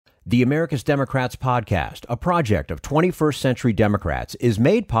The America's Democrats podcast, a project of 21st Century Democrats, is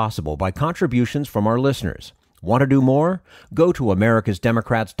made possible by contributions from our listeners. Want to do more? Go to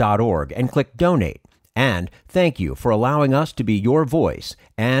americasdemocrats.org and click Donate. And thank you for allowing us to be your voice.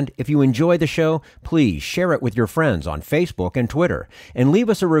 And if you enjoy the show, please share it with your friends on Facebook and Twitter, and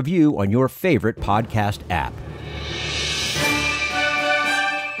leave us a review on your favorite podcast app.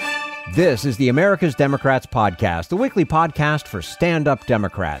 This is the America's Democrats podcast, the weekly podcast for stand-up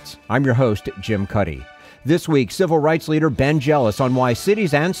Democrats. I'm your host, Jim Cuddy. This week, civil rights leader Ben Jealous on why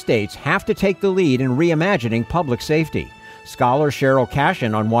cities and states have to take the lead in reimagining public safety. Scholar Sheryll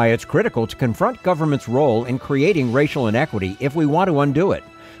Cashin on why it's critical to confront government's role in creating racial inequity if we want to undo it.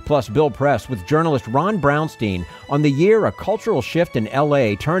 Plus, Bill Press with journalist Ron Brownstein on the year a cultural shift in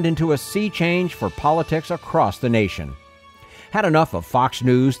L.A. turned into a sea change for politics across the nation. Had enough of Fox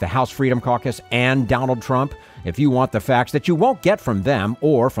News, the House Freedom Caucus, and Donald Trump? If you want the facts that you won't get from them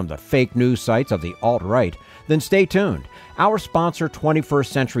or from the fake news sites of the alt-right, then stay tuned. Our sponsor, 21st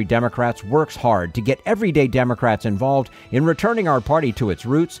Century Democrats, works hard to get everyday Democrats involved in returning our party to its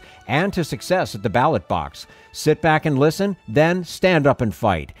roots and to success at the ballot box. Sit back and listen, then stand up and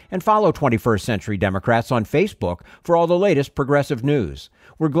fight. And follow 21st Century Democrats on Facebook for all the latest progressive news.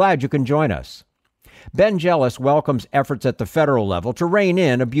 We're glad you can join us. Ben Jealous welcomes efforts at the federal level to rein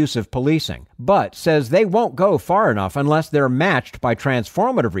in abusive policing, but says they won't go far enough unless they're matched by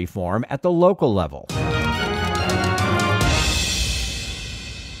transformative reform at the local level.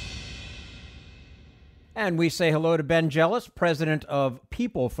 And we say hello to Ben Jealous, president of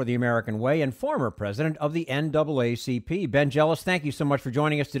People for the American Way and former president of the NAACP. Ben Jealous, thank you so much for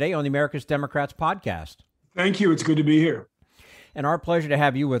joining us today on the America's Democrats podcast. Thank you. It's good to be here. And our pleasure to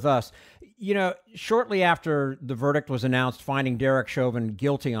have you with us. You know, shortly after the verdict was announced finding Derek Chauvin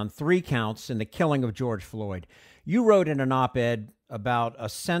guilty on 3 counts in the killing of George Floyd, you wrote in an op-ed about a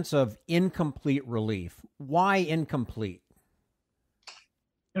sense of incomplete relief. Why incomplete?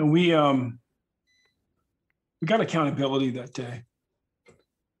 And we got accountability that day,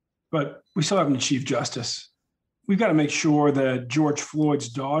 but we still haven't achieved justice. We've got to make sure that George Floyd's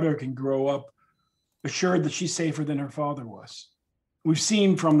daughter can grow up assured that she's safer than her father was. We've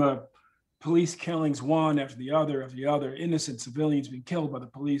seen from the police killings, one after the other, innocent civilians being killed by the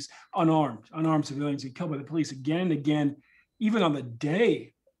police, unarmed civilians being killed by the police again and again, even on the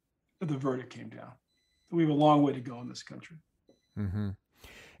day that the verdict came down. We have a long way to go in this country. Mm-hmm.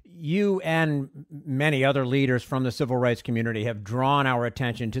 You and many other leaders from the civil rights community have drawn our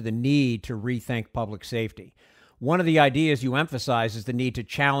attention to the need to rethink public safety. One of the ideas you emphasize is the need to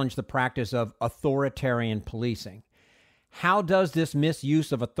challenge the practice of authoritarian policing. How does this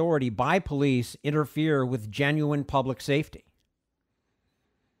misuse of authority by police interfere with genuine public safety?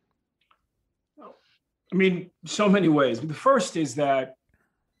 I mean, so many ways. The first is that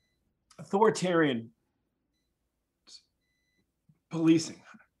authoritarian policing,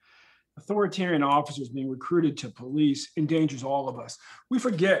 authoritarian officers being recruited to police endangers all of us. We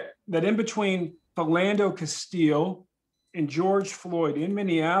forget that in between Philando Castile and George Floyd in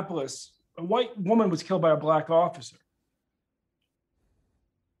Minneapolis, a white woman was killed by a black officer.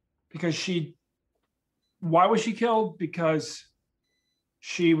 Why was she killed? Because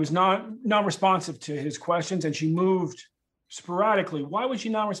she was not responsive to his questions and she moved sporadically. Why was she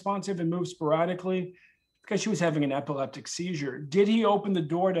not responsive and moved sporadically? Because she was having an epileptic seizure. Did he open the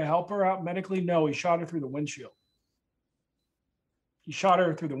door to help her out medically? No, he shot her through the windshield.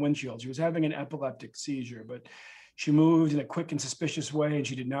 She was having an epileptic seizure, but she moved in a quick and suspicious way and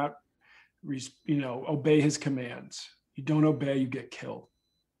she did not, obey his commands. You don't obey, you get killed.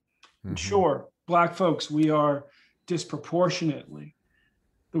 Mm-hmm. Sure, Black folks, we are disproportionately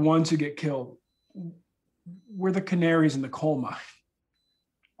the ones who get killed. We're the canaries in the coal mine.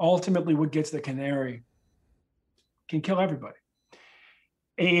 Ultimately, what gets the canary can kill everybody.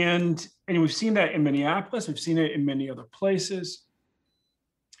 And we've seen that in Minneapolis. We've seen it in many other places.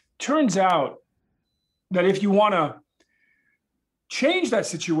 Turns out that if you want to change that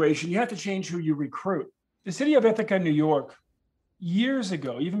situation, you have to change who you recruit. The city of Ithaca, New York, years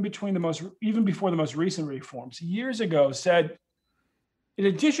ago, even before the most recent reforms, years ago said, in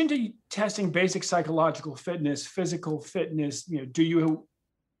addition to testing basic psychological fitness, physical fitness,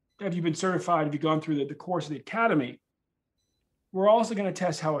 have you been certified? Have you gone through the course of the academy? We're also going to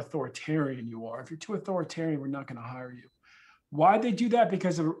test how authoritarian you are. If you're too authoritarian, we're not going to hire you. Why'd they do that?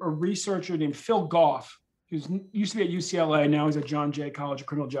 Because of a researcher named Phil Goff, who used to be at UCLA, now he's at John Jay College of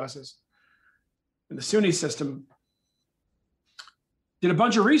Criminal Justice. In the SUNY system, did a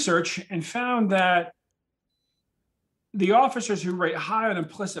bunch of research and found that the officers who rate high on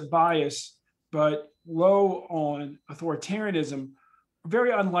implicit bias but low on authoritarianism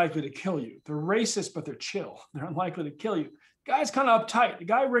very unlikely to kill you. They're racist, but they're chill. They're unlikely to kill you. Guy's kind of uptight. The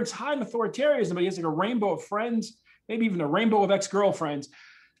guy ranks high in authoritarianism, but he has like a rainbow of friends, maybe even a rainbow of ex-girlfriends.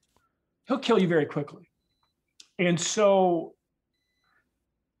 He'll kill you very quickly. And so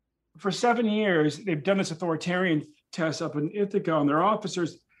for 7 years, they've done this authoritarian test up in Ithaca on their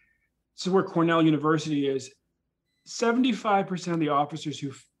officers. This is where Cornell University is. 75% of the officers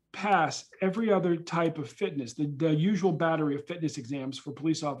who pass every other type of fitness, the usual battery of fitness exams for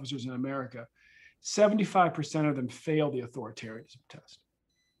police officers in America, 75% of them fail the authoritarianism test.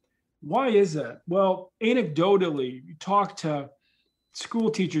 Why is that? Well, anecdotally, you talk to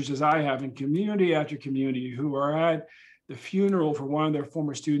school teachers, as I have, in community after community, who are at the funeral for one of their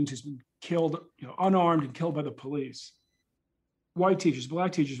former students who's been killed, unarmed and killed by the police. White teachers,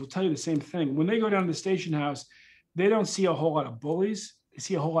 black teachers will tell you the same thing. When they go down to the station house, they don't see a whole lot of bullies. They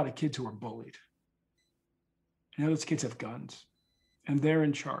see a whole lot of kids who are bullied. Those kids have guns, and they're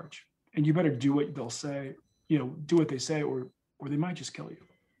in charge. And you better do what they'll say, do what they say, or they might just kill you.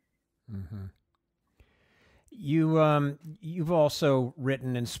 Mm-hmm. You've also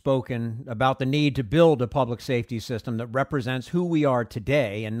written and spoken about the need to build a public safety system that represents who we are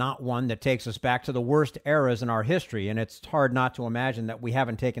today and not one that takes us back to the worst eras in our history. And it's hard not to imagine that we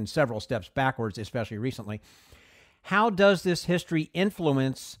haven't taken several steps backwards, especially recently. How does this history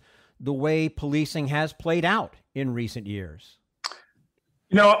influence the way policing has played out in recent years?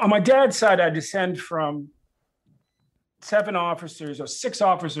 On my dad's side, I descend from 6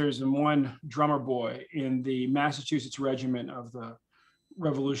 officers and 1 drummer boy in the Massachusetts Regiment of the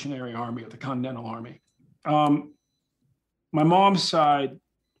Revolutionary Army, of the Continental Army. My mom's side,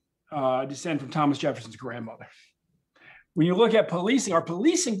 I descend from Thomas Jefferson's grandmother. When you look at policing, our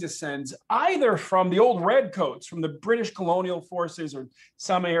policing descends either from the old redcoats, from the British colonial forces, or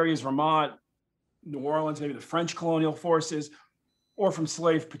some areas, Vermont, New Orleans, maybe the French colonial forces, or from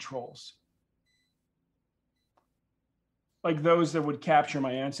slave patrols, like those that would capture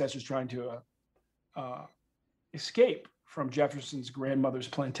my ancestors trying to escape from Jefferson's grandmother's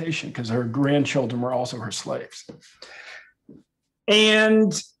plantation, because her grandchildren were also her slaves.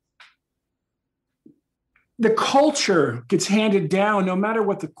 And the culture gets handed down no matter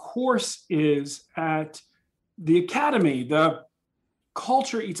what the course is at the academy. The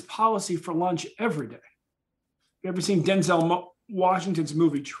culture eats policy for lunch every day. You ever seen Denzel Washington's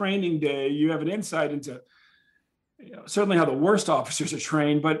movie Training Day? You have an insight into certainly how the worst officers are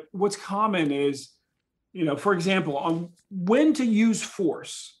trained, but what's common is, for example, on when to use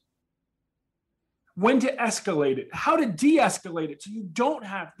force, when to escalate it, how to de-escalate it so you don't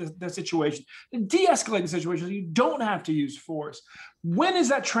have the situation, de-escalate the situation so you don't have to use force. When is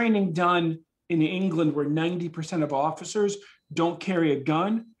that training done in England, where 90% of officers don't carry a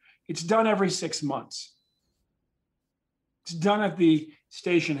gun? It's done every 6 months. It's done at the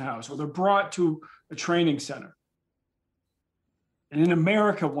station house, or they're brought to a training center. And in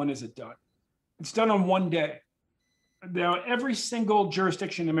America, when is it done? It's done on one day. Now, every single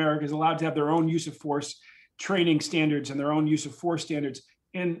jurisdiction in America is allowed to have their own use of force training standards and their own use of force standards.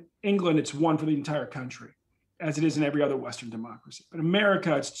 In England, it's one for the entire country, as it is in every other Western democracy. But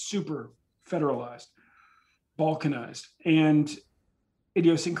America, it's super federalized, balkanized, and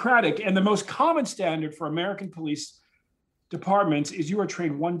idiosyncratic. And the most common standard for American police departments is you are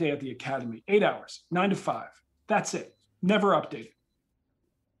trained one day at the academy, 8 hours, 9 to 5. That's it. Never updated,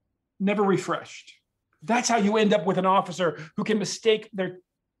 never refreshed. That's how you end up with an officer who can mistake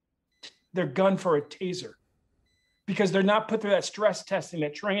their gun for a taser, because they're not put through that stress testing,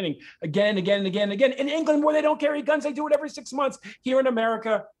 that training again and again and again and again. In England, where they don't carry guns, they do it every 6 months. Here in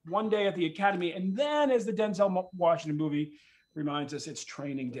America, one day at the academy. And then, as the Denzel Washington movie reminds us, it's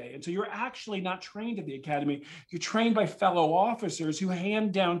training day. And so you're actually not trained at the academy. You're trained by fellow officers who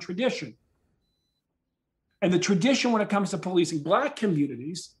hand down tradition. And the tradition when it comes to policing Black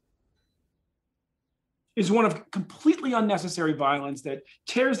communities is one of completely unnecessary violence that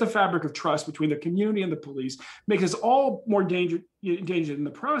tears the fabric of trust between the community and the police, makes us all more endangered in the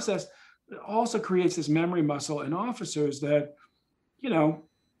process. It also creates this memory muscle in officers that, I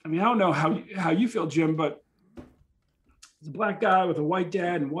don't know how you feel, Jim, but as a Black guy with a white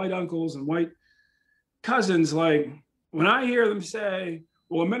dad and white uncles and white cousins, like when I hear them say,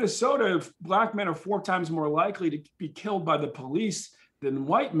 well, in Minnesota, if Black men are 4 times more likely to be killed by the police than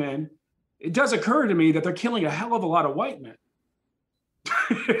white men, it does occur to me that they're killing a hell of a lot of white men.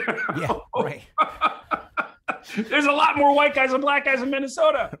 Yeah, right. There's a lot more white guys than Black guys in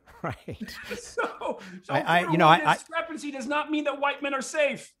Minnesota. Right. So discrepancy does not mean that white men are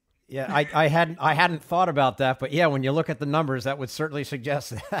safe. Yeah, I hadn't thought about that, but yeah, when you look at the numbers, that would certainly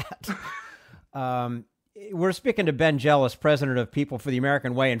suggest that. We're speaking to Ben Jealous, president of People for the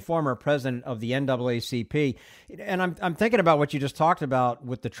American Way and former president of the NAACP. And I'm thinking about what you just talked about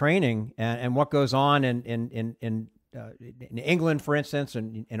with the training and what goes on in England, for instance,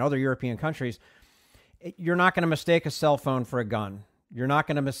 and in other European countries. You're not going to mistake a cell phone for a gun. You're not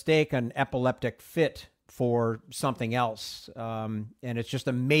going to mistake an epileptic fit for something else. And it's just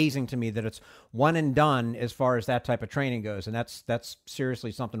amazing to me that it's one and done as far as that type of training goes. And that's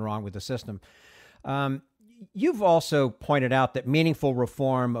seriously something wrong with the system. You've also pointed out that meaningful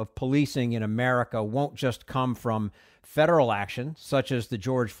reform of policing in America won't just come from federal action, such as the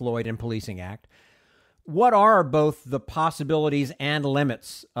George Floyd and Policing Act. What are both the possibilities and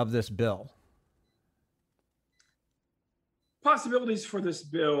limits of this bill? Possibilities for this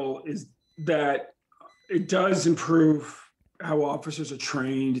bill is that it does improve how officers are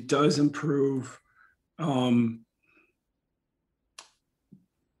trained. It does improve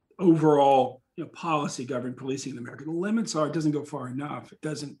overall policy governing policing in America. The limits are it doesn't go far enough. It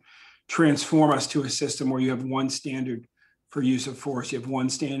doesn't transform us to a system where you have one standard for use of force. You have one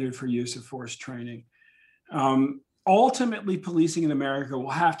standard for use of force training. Ultimately, policing in America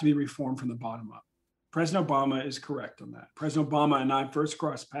will have to be reformed from the bottom up. President Obama is correct on that. President Obama and I first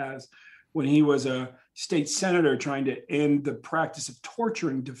crossed paths when he was a state senator trying to end the practice of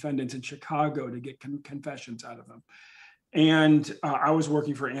torturing defendants in Chicago to get confessions out of them. And I was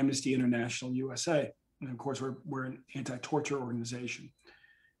working for Amnesty International USA. And of course, we're an anti-torture organization.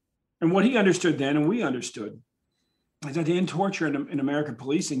 And what he understood then, and we understood, is that to end torture in American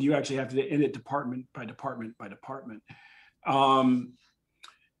policing, you actually have to end it department by department by department. And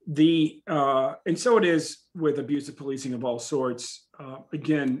so it is with abusive policing of all sorts.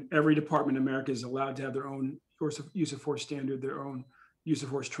 Again, every department in America is allowed to have their own use of force standard, their own use of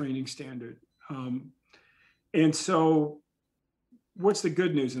force training standard. And so what's the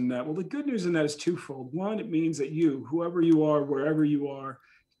good news in that? Well, the good news in that is twofold. One, it means that you, whoever you are, wherever you are,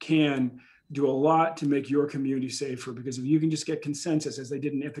 can do a lot to make your community safer, because if you can just get consensus, as they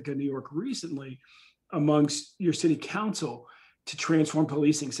did in Ithaca, New York recently, amongst your city council to transform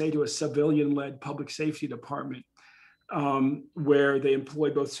policing, say to a civilian-led public safety department, where they employ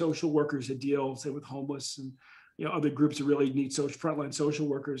both social workers to deal, say, with homeless and other groups that really need frontline social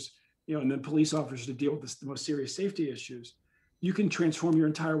workers, and then police officers to deal with the most serious safety issues. You can transform your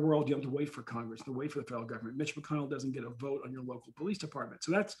entire world. You don't have to wait for Congress, to wait for the federal government. Mitch McConnell doesn't get a vote on your local police department.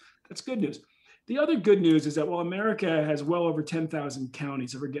 So that's good news. The other good news is that while America has well over 10,000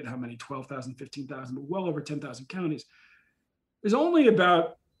 counties, I forget how many, 12,000, 15,000, but well over 10,000 counties, there's only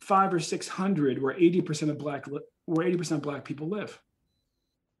about 500 or 600 where 80% of Black people live.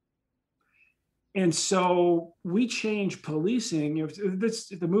 And so we change policing. If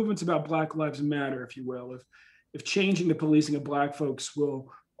the movement's about Black Lives Matter, if you will, if changing the policing of Black folks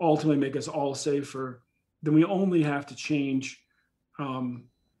will ultimately make us all safer, then we only have to change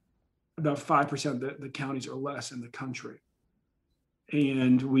about 5% of the counties or less in the country.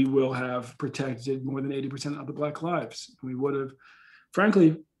 And we will have protected more than 80% of the Black lives. We would have,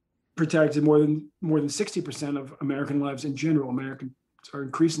 frankly, protected more than 60% of American lives in general. Americans are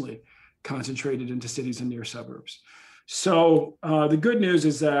increasingly concentrated into cities and near suburbs. So the good news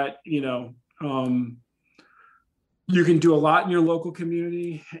is that, you can do a lot in your local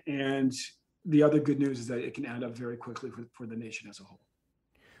community. And the other good news is that it can add up very quickly for the nation as a whole.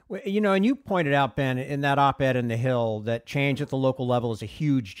 Well, and you pointed out, Ben, in that op-ed in The Hill, that change at the local level is a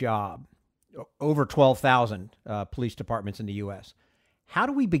huge job. Over 12,000 police departments in the U.S. How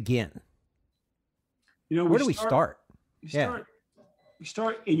do we begin? Where do we start? You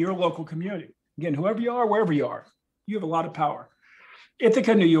start in your local community. Again, whoever you are, wherever you are, you have a lot of power.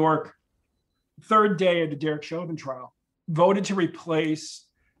 Ithaca, New York, third day of the Derek Chauvin trial, voted to replace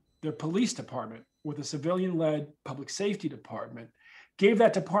their police department with a civilian-led public safety department, gave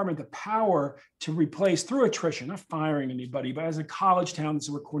that department the power to replace through attrition, not firing anybody, but as a college town, this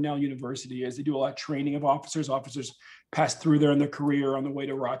is where Cornell University is. They do a lot of training of officers. Officers pass through there in their career on the way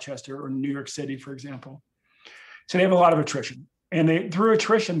to Rochester or New York City, for example. So they have a lot of attrition. And through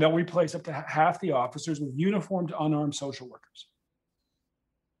attrition, they'll replace up to half the officers with uniformed, unarmed social workers.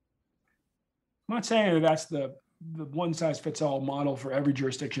 I'm not saying that that's the one-size-fits-all model for every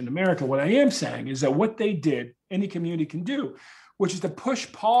jurisdiction in America. What I am saying is that what they did, any community can do, which is to push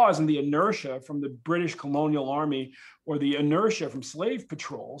pause on the inertia from the British colonial army or the inertia from slave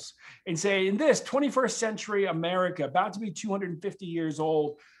patrols and say, in this 21st century America, about to be 250 years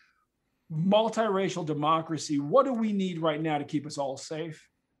old, multiracial democracy, what do we need right now to keep us all safe?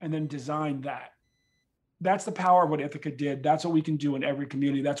 And then design that. That's the power of what Ithaca did. That's what we can do in every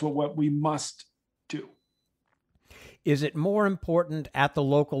community. That's what we must do. Is it more important at the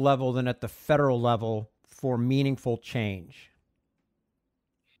local level than at the federal level for meaningful change?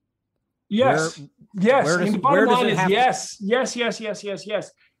 Yes. Yes. Where I mean, does- the bottom where does line it is have to-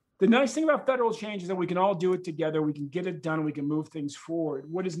 yes. The nice thing about federal change is that we can all do it together. We can get it done. We can move things forward.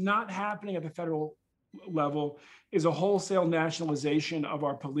 What is not happening at the federal level is a wholesale nationalization of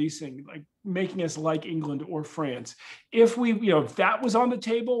our policing, like making us like England or France. If if that was on the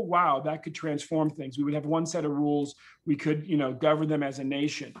table, wow, that could transform things. We would have one set of rules. We could, govern them as a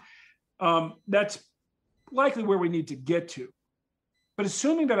nation. That's likely where we need to get to. But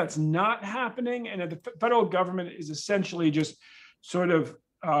assuming that that's not happening and that the federal government is essentially just sort of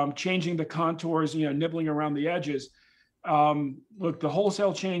changing the contours, nibbling around the edges, look, the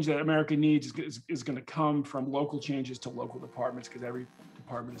wholesale change that America needs is going to come from local changes to local departments, because every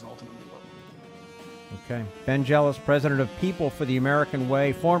department is ultimately local. Okay. Ben Jealous, president of People for the American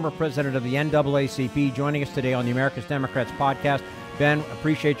Way, former president of the NAACP, joining us today on the America's Democrats podcast. Ben,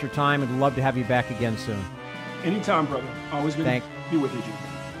 appreciate your time and love to have you back again soon. Anytime, brother. Always good to be with you, Jim.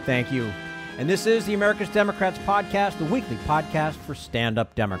 Thank you. And this is the America's Democrats podcast, the weekly podcast for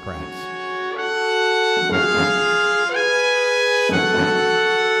stand-up Democrats.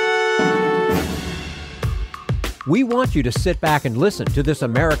 We want you to sit back and listen to this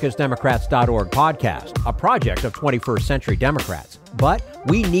americasdemocrats.org podcast, a project of 21st Century Democrats. But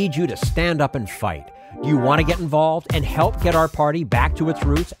we need you to stand up and fight. Do you want to get involved and help get our party back to its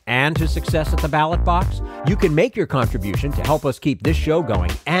roots and to success at the ballot box? You can make your contribution to help us keep this show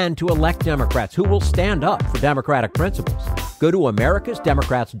going and to elect Democrats who will stand up for democratic principles. Go to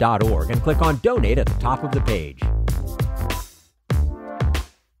americasdemocrats.org and click on Donate at the top of the page.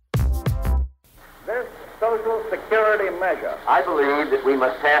 This Social Security measure, I believe that we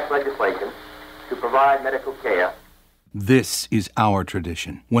must pass legislation to provide medical care. This is our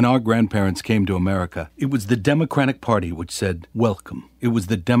tradition. When our grandparents came to America, it was the Democratic Party which said, welcome. It was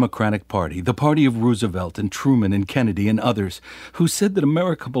the Democratic Party, the party of Roosevelt and Truman and Kennedy and others, who said that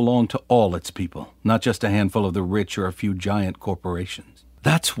America belonged to all its people, not just a handful of the rich or a few giant corporations.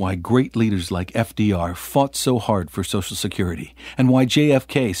 That's why great leaders like FDR fought so hard for Social Security, and why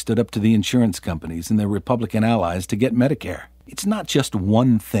JFK stood up to the insurance companies and their Republican allies to get Medicare. It's not just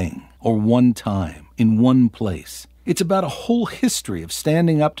one thing, or one time, in one place. It's about a whole history of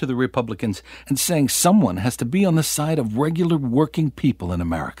standing up to the Republicans and saying someone has to be on the side of regular working people in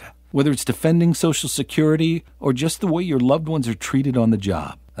America, whether it's defending Social Security or just the way your loved ones are treated on the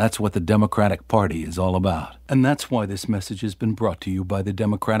job. That's what the Democratic Party is all about. And that's why this message has been brought to you by the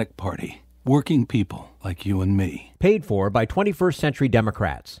Democratic Party. Working people like you and me. Paid for by 21st Century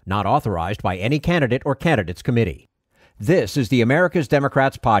Democrats. Not authorized by any candidate or candidates committee. This is the America's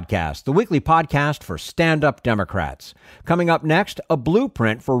Democrats podcast, the weekly podcast for stand-up Democrats. Coming up next, a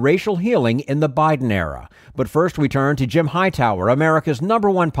blueprint for racial healing in the Biden era. But first, we turn to Jim Hightower, America's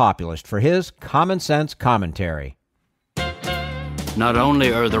 #1 populist, for his common sense commentary. Not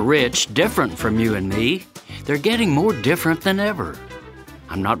only are the rich different from you and me, they're getting more different than ever.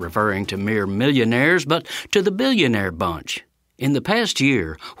 I'm not referring to mere millionaires, but to the billionaire bunch. In the past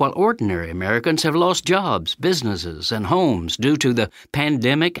year, while ordinary Americans have lost jobs, businesses, and homes due to the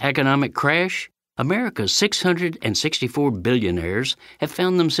pandemic economic crash, America's 664 billionaires have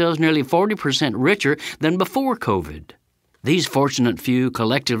found themselves nearly 40% richer than before COVID. These fortunate few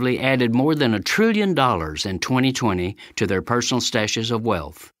collectively added more than $1 trillion in 2020 to their personal stashes of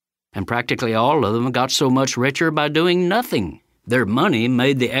wealth. And practically all of them got so much richer by doing nothing. Their money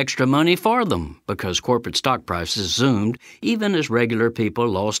made the extra money for them because corporate stock prices zoomed even as regular people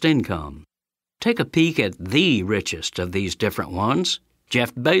lost income. Take a peek at the richest of these different ones,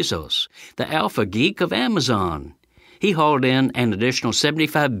 Jeff Bezos, the alpha geek of Amazon. He hauled in an additional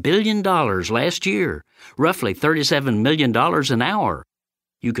 $75 billion last year, roughly $37 million an hour.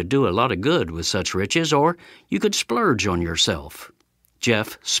 You could do a lot of good with such riches, or you could splurge on yourself.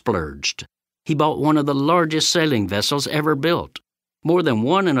 Jeff splurged. He bought one of the largest sailing vessels ever built. More than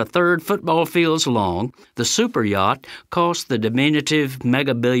 1 1/3 football fields long, the super yacht cost the diminutive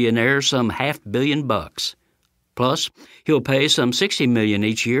mega-billionaire some $500 million. Plus, he'll pay some $60 million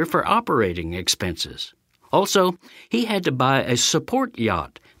each year for operating expenses. Also, he had to buy a support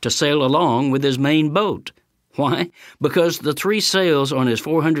yacht to sail along with his main boat. Why? Because the 3 sails on his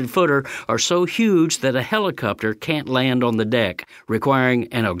 400-footer are so huge that a helicopter can't land on the deck, requiring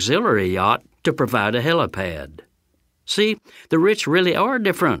an auxiliary yacht to provide a helipad. See, the rich really are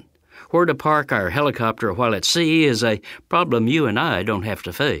different. Where to park our helicopter while at sea is a problem you and I don't have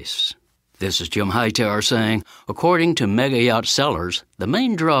to face. This is Jim Hightower saying, according to mega yacht sellers, the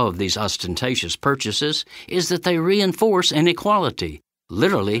main draw of these ostentatious purchases is that they reinforce inequality,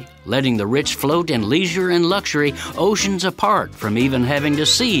 literally letting the rich float in leisure and luxury oceans apart from even having to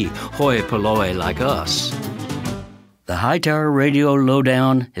see hoi polloi like us. The Hightower Radio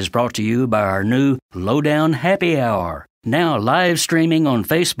Lowdown is brought to you by our new Lowdown Happy Hour, now live streaming on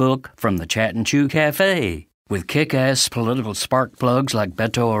Facebook from the Chat and Chew Cafe, with kick-ass political spark plugs like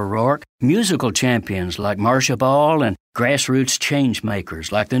Beto O'Rourke, musical champions like Marcia Ball, and grassroots change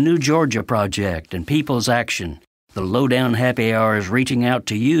makers like the New Georgia Project and People's Action. The Lowdown Happy Hour is reaching out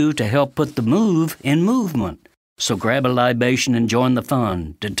to you to help put the move in movement. So grab a libation and join the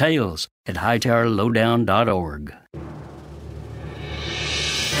fun. Details at hightowerlowdown.org.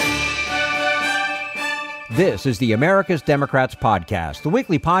 This is the America's Democrats Podcast, the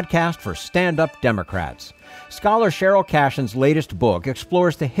weekly podcast for stand-up Democrats. Scholar Sheryll Cashin's latest book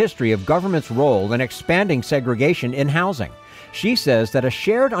explores the history of government's role in expanding segregation in housing. She says that a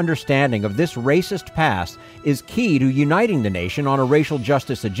shared understanding of this racist past is key to uniting the nation on a racial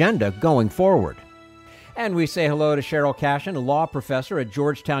justice agenda going forward. And we say hello to Sheryll Cashin, a law professor at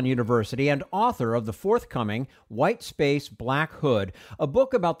Georgetown University and author of the forthcoming White Space, Black Hood, a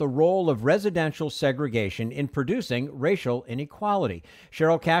book about the role of residential segregation in producing racial inequality.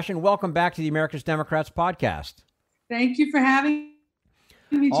 Sheryll Cashin, welcome back to the America's Democrats Podcast. Thank you for having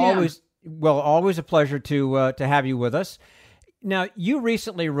me, Jim. Always a pleasure to have you with us. Now, you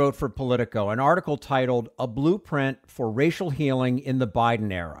recently wrote for Politico an article titled A Blueprint for Racial Healing in the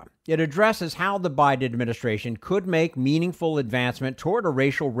Biden Era. It addresses how the Biden administration could make meaningful advancement toward a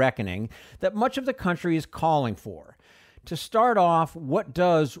racial reckoning that much of the country is calling for. To start off, what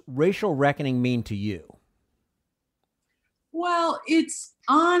does racial reckoning mean to you? Well, it's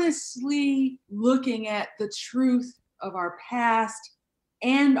honestly looking at the truth of our past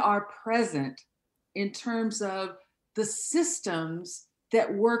and our present in terms of the systems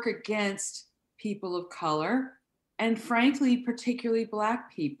that work against people of color and, frankly, particularly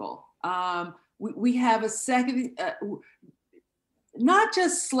Black people. We have a second, not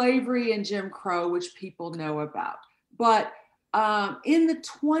just slavery and Jim Crow, which people know about, but in the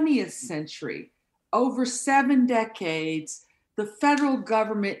 20th century, over 7 decades, the federal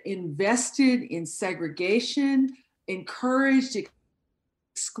government invested in segregation, encouraged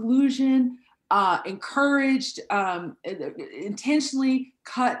exclusion, intentionally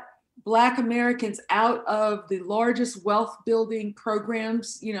cut Black Americans out of the largest wealth building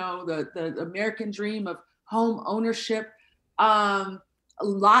programs, the American dream of home ownership,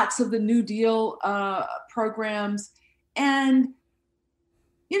 lots of the New Deal programs. And,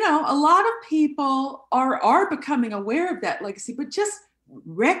 a lot of people are becoming aware of that legacy, but just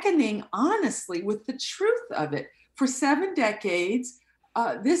reckoning honestly with the truth of it. For 7 decades,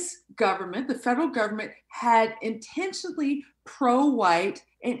 this government, the federal government, had intentionally pro-white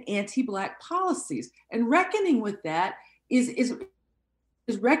and anti-Black policies. And reckoning with that is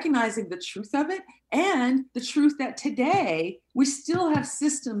recognizing the truth of it and the truth that today we still have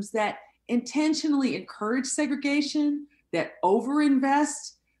systems that intentionally encourage segregation, that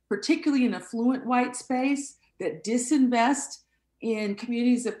overinvest, particularly in affluent white space, that disinvest in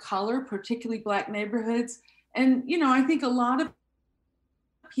communities of color, particularly Black neighborhoods. And, I think a lot of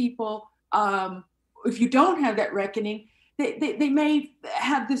people, if you don't have that reckoning, they may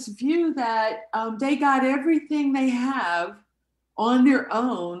have this view that they got everything they have on their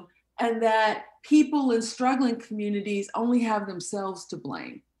own and that people in struggling communities only have themselves to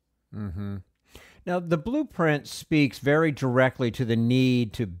blame. Mm-hmm. Now, the blueprint speaks very directly to the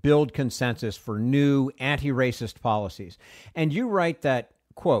need to build consensus for new anti-racist policies. And you write that,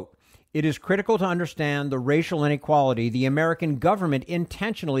 quote, "It is critical to understand the racial inequality the American government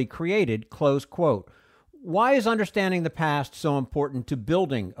intentionally created," close quote. Why is understanding the past so important to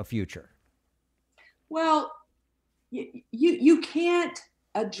building a future? Well, you can't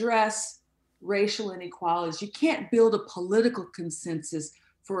address racial inequalities. You can't build a political consensus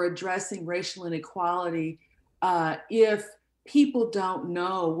for addressing racial inequality if people don't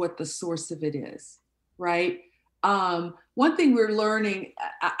know what the source of it is, right? One thing we're learning,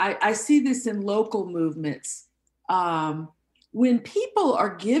 I see this in local movements. When people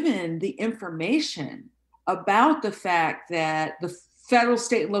are given the information about the fact that the federal,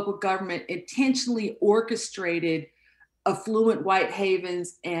 state, and local government intentionally orchestrated affluent white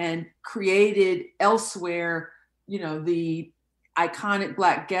havens and created elsewhere, the iconic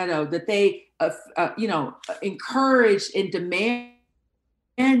Black ghetto, that they, encouraged and demanded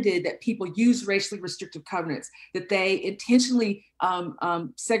that people use racially restrictive covenants, that they intentionally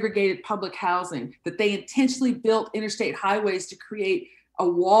segregated public housing, that they intentionally built interstate highways to create a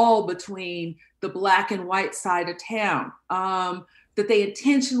wall between the Black and white side of town, that they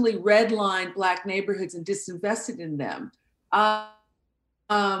intentionally redlined Black neighborhoods and disinvested in them.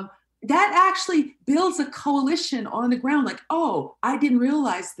 that actually builds a coalition on the ground. Like, oh, I didn't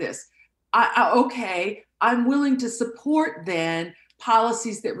realize this. Okay, I'm willing to support then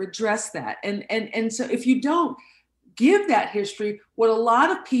policies that redress that. And so if you don't give that history, what a lot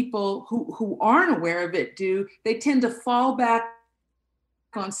of people who aren't aware of it do, they tend to fall back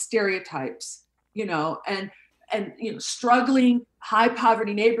on stereotypes, and struggling high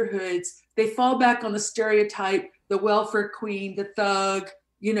poverty neighborhoods, they fall back on the stereotype, the welfare queen, the thug,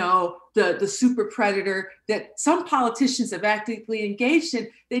 the super predator that some politicians have actively engaged in.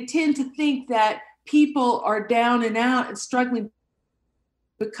 They tend to think that people are down and out and struggling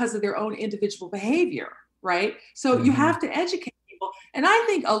because of their own individual behavior, right? So you have to educate people. And I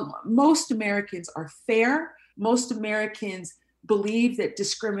think most Americans are fair. Most Americans believe that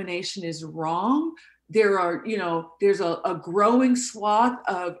discrimination is wrong. There are, there's a growing swath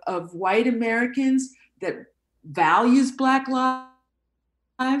of white Americans that values Black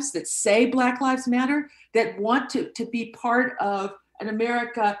lives, that say Black Lives Matter, that want to be part of an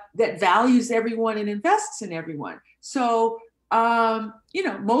America that values everyone and invests in everyone. So,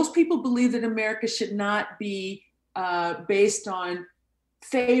 most people believe that America should not be based on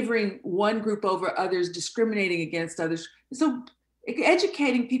favoring one group over others, discriminating against others. So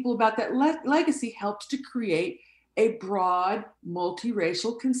educating people about that legacy helps to create a broad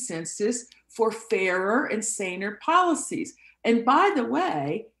multiracial consensus for fairer and saner policies. And by the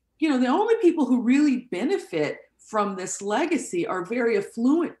way, the only people who really benefit from this legacy are very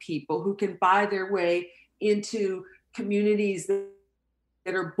affluent people who can buy their way into communities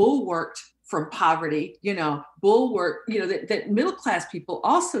that are bulwarked from poverty, that middle class people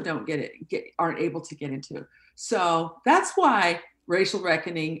also don't aren't able to get into. So that's why racial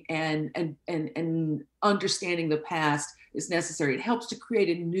reckoning and understanding the past is necessary. It helps to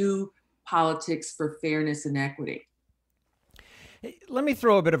create a new politics for fairness and equity. Let me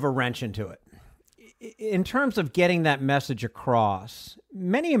throw a bit of a wrench into it. In terms of getting that message across,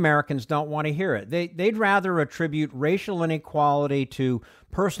 many Americans don't want to hear it. They'd rather attribute racial inequality to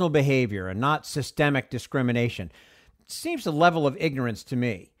personal behavior and not systemic discrimination. It seems a level of ignorance to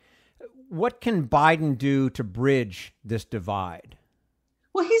me. What can Biden do to bridge this divide?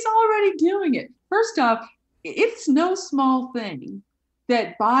 Well, he's already doing it. First off, it's no small thing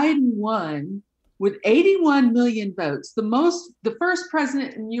that Biden won with 81 million votes, the first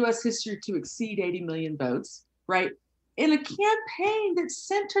president in U.S. history to exceed 80 million votes, right? In a campaign that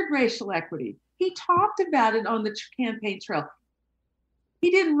centered racial equity. He talked about it on the campaign trail. He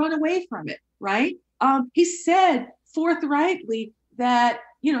didn't run away from it, right? He said forthrightly that,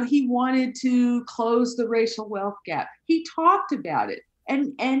 he wanted to close the racial wealth gap. He talked about it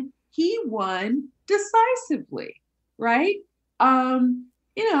and he won decisively, right? In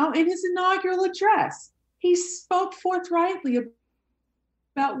his inaugural address, he spoke forthrightly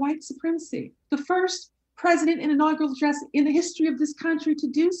about white supremacy, the first president in inaugural address in the history of this country to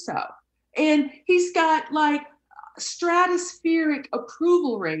do so. And he's got stratospheric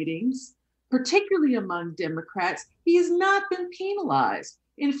approval ratings, particularly among Democrats. He has not been penalized.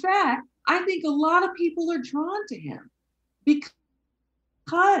 In fact, I think a lot of people are drawn to him because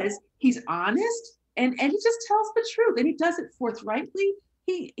he's honest and he just tells the truth and he does it forthrightly.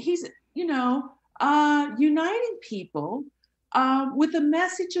 He's uniting people with a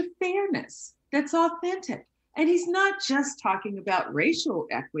message of fairness that's authentic. And he's not just talking about racial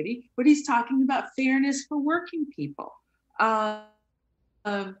equity, but he's talking about fairness for working people. Who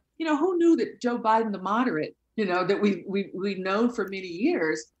knew that Joe Biden, the moderate, that we've known for many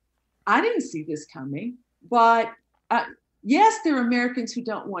years, I didn't see this coming. But yes, there are Americans who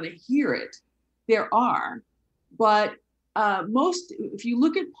don't want to hear it. There are, but if you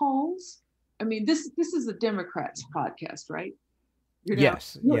look at polls, I mean, this is a Democrats podcast, right?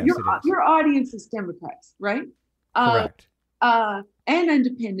 Yes, your audience is Democrats, right? Correct. And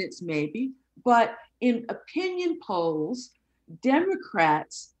independents maybe, but in opinion polls,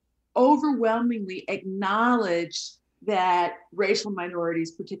 Democrats overwhelmingly acknowledge that racial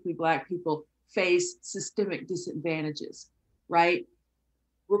minorities, particularly Black people, face systemic disadvantages, right?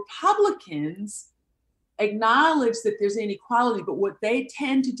 Republicans acknowledge that there's inequality, but what they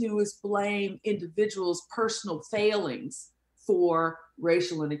tend to do is blame individuals' personal failings for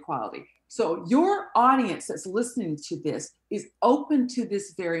racial inequality. So your audience that's listening to this is open to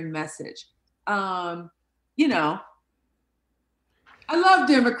this very message. I love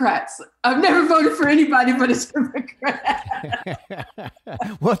Democrats. I've never voted for anybody but a Democrat.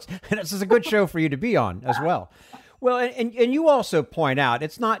 Well, this is a good show for you to be on as well. Well, and you also point out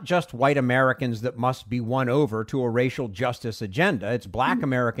it's not just white Americans that must be won over to a racial justice agenda. It's black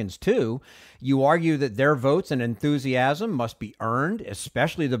Americans, too. You argue that their votes and enthusiasm must be earned,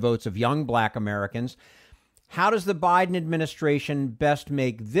 especially the votes of young black Americans. How does the Biden administration best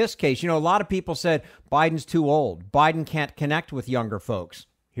make this case? You know, a lot of people said Biden's too old. Biden can't connect with younger folks.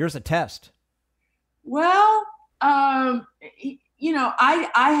 Here's a test. Well, you know, I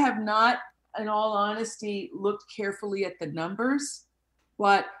have not, in all honesty, looked carefully at the numbers,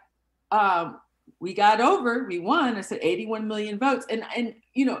 but we won, I said 81 million votes. And,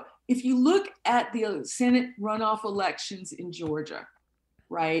 you know, if you look at the Senate runoff elections in Georgia,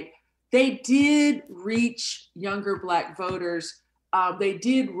 right, they did reach younger black voters. They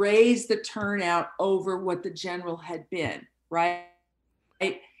did raise the turnout over what the general had been, right?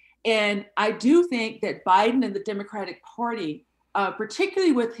 And I do think that Biden and the Democratic Party,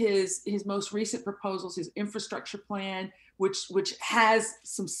 particularly with his most recent proposals, his infrastructure plan, which has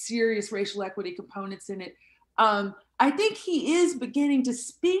some serious racial equity components in it, I think he is beginning to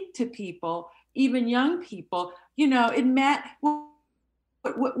speak to people, even young people. You know,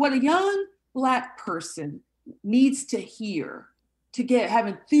 what a young black person needs to hear to have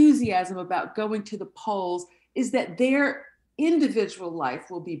enthusiasm about going to the polls is that their individual life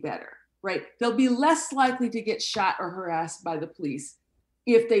will be better, right? They'll be less likely to get shot or harassed by the police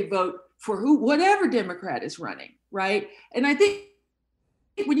if they vote for whatever Democrat is running, right? And I think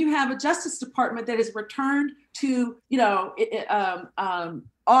when you have a Justice Department that is returned to, you know,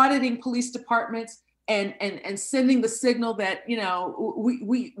 auditing police departments and sending the signal that, you know,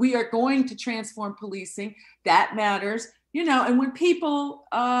 we are going to transform policing, that matters, you know. And when people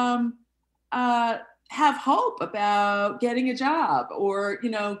have hope about getting a job or, you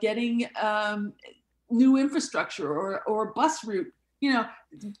know, getting new infrastructure or bus route, you know,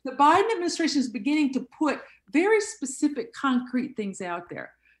 the Biden administration is beginning to put very specific, concrete things out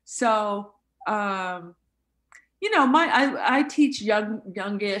there. So, you know, I teach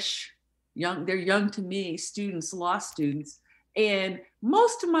youngish, they're young to me, students, law students. And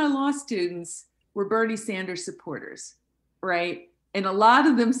most of my law students were Bernie Sanders supporters, right? And a lot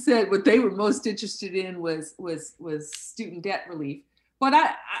of them said what they were most interested in was student debt relief. But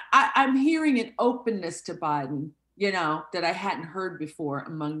I'm hearing an openness to Biden, you know, that I hadn't heard before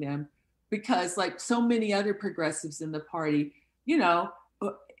among them, because like so many other progressives in the party, you know,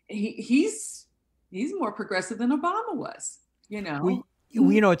 he's more progressive than Obama was, you know.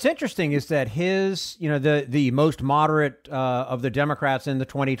 You know, it's interesting is that his, you know, the most moderate of the Democrats in the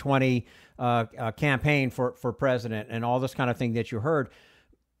 2020 campaign for president and all this kind of thing that you heard,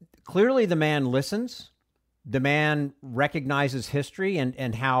 clearly the man listens. The man recognizes history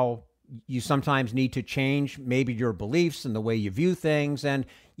and how you sometimes need to change maybe your beliefs and the way you view things. And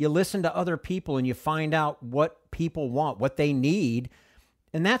you listen to other people and you find out what people want, what they need.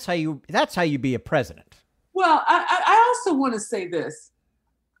 And that's how you be a president. Well, I also want to say this.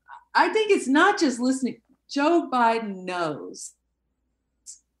 I think it's not just listening. Joe Biden knows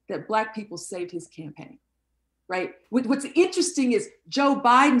that Black people saved his campaign, right? What's interesting is Joe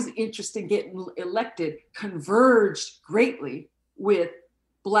Biden's interest in getting elected converged greatly with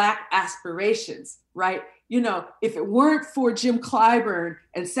Black aspirations, right? You know, if it weren't for Jim Clyburn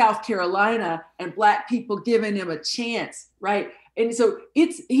and South Carolina and Black people giving him a chance, right? And so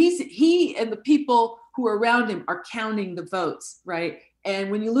he and the people who are around him are counting the votes, right?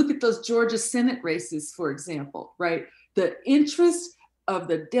 And when you look at those Georgia Senate races, for example, right, the interest of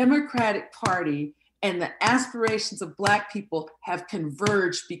the Democratic Party and the aspirations of Black people have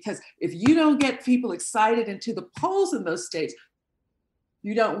converged, because if you don't get people excited into the polls in those states,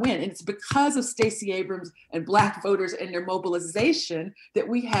 you don't win. And it's because of Stacey Abrams and Black voters and their mobilization that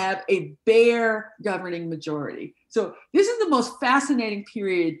we have a bare governing majority. So this is the most fascinating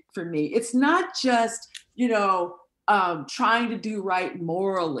period for me. It's not just, you know, trying to do right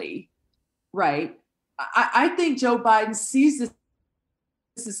morally, right? I think Joe Biden sees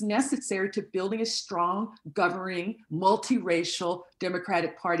this is necessary to building a strong, governing, multiracial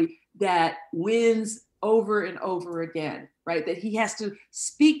Democratic Party that wins over and over again, right? That he has to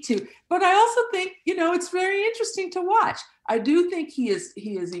speak to. But I also think, you know, it's very interesting to watch. I do think he has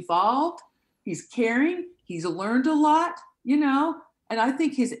evolved. He's caring. He's learned a lot, you know, and I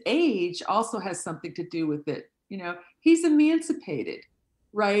think his age also has something to do with it. You know, he's emancipated,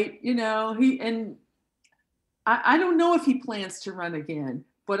 right? You know, I don't know if he plans to run again,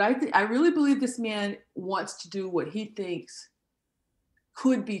 but I really believe this man wants to do what he thinks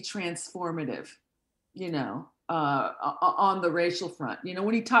could be transformative, you know, on the racial front. You know,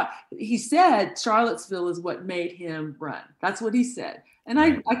 when he said Charlottesville is what made him run. That's what he said. And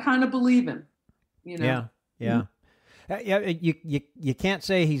I kind of believe him, you know? Yeah. You can't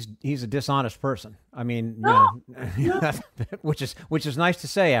say he's a dishonest person. I mean, No. which is nice to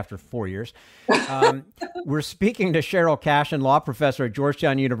say after 4 years. We're speaking to Sheryll Cashin, law professor at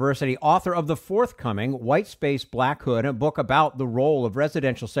Georgetown University, author of the forthcoming White Space, Black Hood, a book about the role of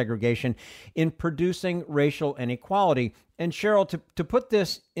residential segregation in producing racial inequality. And Sheryll, to put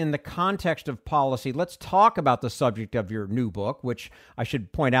this in the context of policy, let's talk about the subject of your new book, which I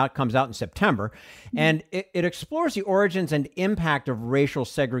should point out comes out in September. And it explores the origins and impact of racial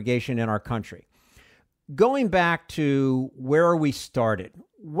segregation in our country. Going back to where we started,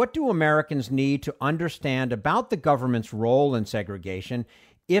 what do Americans need to understand about the government's role in segregation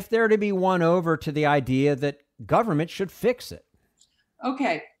if they're to be won over to the idea that government should fix it?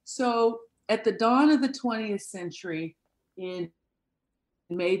 Okay, so at the dawn of the 20th century, in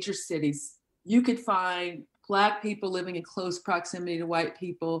major cities, you could find Black people living in close proximity to white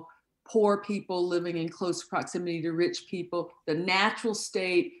people, poor people living in close proximity to rich people. The natural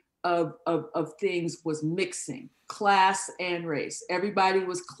state of things was mixing class and race. Everybody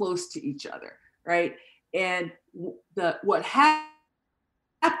was close to each other, right? And what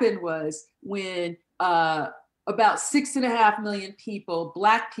happened was when about 6.5 million people,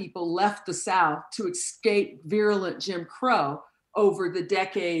 Black people, left the South to escape virulent Jim Crow over the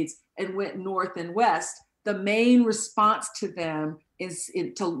decades and went north and west. The main response to them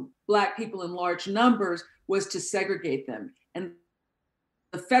to Black people in large numbers was to segregate them. And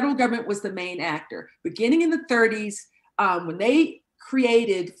the federal government was the main actor. Beginning in the 30s, when they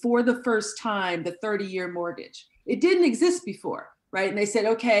created for the first time the 30-year mortgage, it didn't exist before, right? And they said,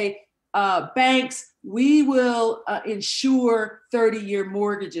 okay, banks, we will insure 30-year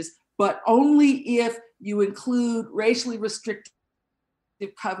mortgages, but only if you include racially restrictive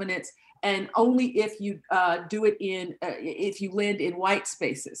covenants and only if you do it if you lend in white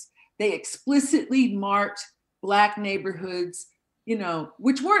spaces. They explicitly marked Black neighborhoods,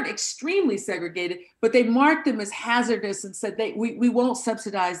 which weren't extremely segregated, but they marked them as hazardous and said we won't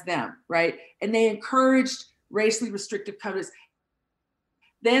subsidize them, right? And they encouraged racially restrictive covenants.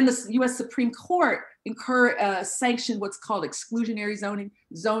 Then the U.S. Supreme Court sanctioned what's called exclusionary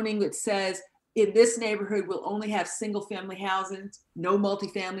zoning that says in this neighborhood we'll only have single family housing, no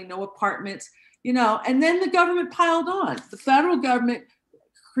multifamily, no apartments, and then the government piled on. The federal government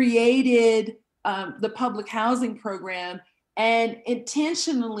created the public housing program and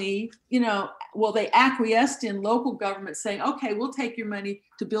intentionally, they acquiesced in local government saying, okay, we'll take your money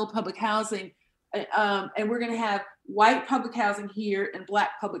to build public housing and we're going to have white public housing here and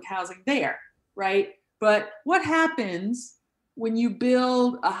Black public housing there, right? But what happens when you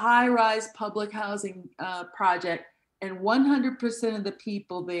build a high-rise public housing project and 100% of the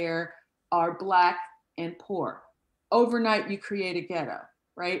people there are Black and poor? Overnight, you create a ghetto,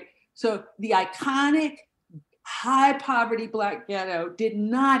 right? So the iconic high poverty Black ghetto did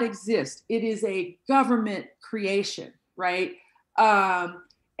not exist. It is a government creation, right? I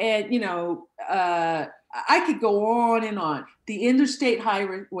could go on and on. The Interstate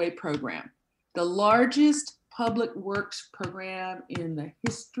Highway Program, the largest public works program in the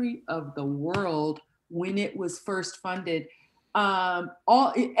history of the world when it was first funded.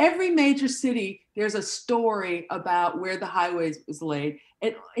 Every major city, there's a story about where the highways was laid.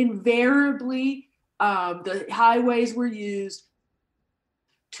 And invariably, the highways were used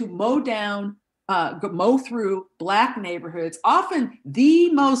to mow through Black neighborhoods, often the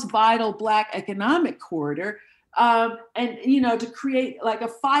most vital Black economic corridor, to create like a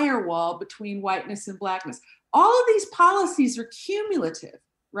firewall between whiteness and Blackness. All of these policies are cumulative,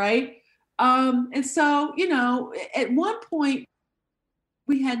 right? And so, at one point,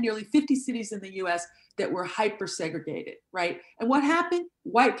 we had nearly 50 cities in the US that were hyper segregated, right? And what happened?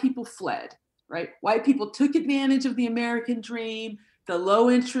 White people fled, right? White people took advantage of the American dream, the low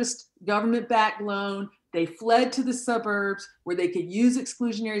interest government-backed loan. They fled to the suburbs where they could use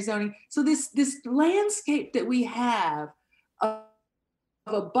exclusionary zoning. So this landscape that we have of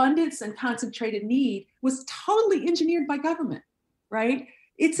abundance and concentrated need was totally engineered by government, right?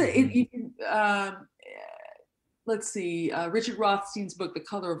 Richard Rothstein's book, The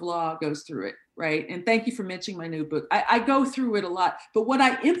Color of Law, goes through it, right? And thank you for mentioning my new book. I go through it a lot, but what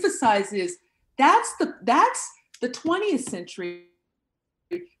I emphasize is that's the 20th century.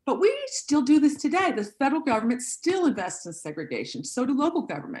 But we still do this today. The federal government still invests in segregation. So do local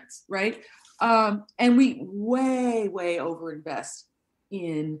governments, right? And we way, way overinvest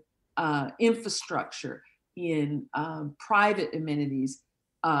in infrastructure, in private amenities,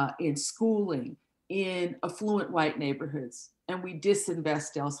 in schooling, in affluent white neighborhoods, and we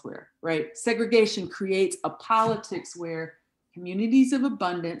disinvest elsewhere, right? Segregation creates a politics where communities of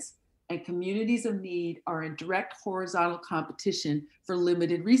abundance and communities of need are in direct horizontal competition for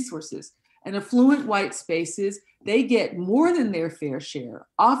limited resources. And affluent white spaces, they get more than their fair share,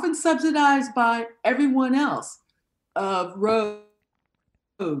 often subsidized by everyone else, of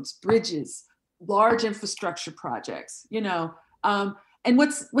roads, bridges, large infrastructure projects, and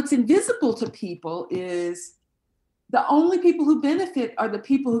what's invisible to people is the only people who benefit are the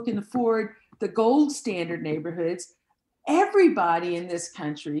people who can afford the gold standard neighborhoods. Everybody in this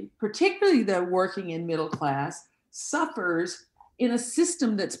country, particularly the working and middle class, suffers in a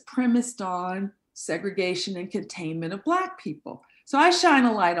system that's premised on segregation and containment of Black people. So I shine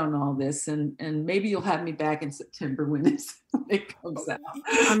a light on all this, and maybe you'll have me back in September when it comes out.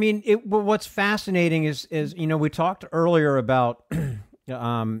 I mean, what's fascinating is we talked earlier about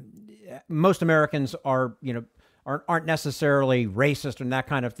most Americans aren't necessarily racist and that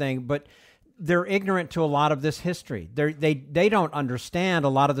kind of thing, but they're ignorant to a lot of this history. They don't understand a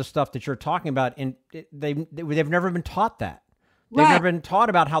lot of the stuff that you're talking about, and they've never been taught that. They've never been taught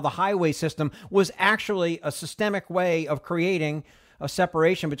about how the highway system was actually a systemic way of creating a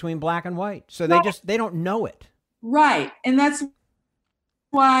separation between Black and white. So they don't know it. Right. And that's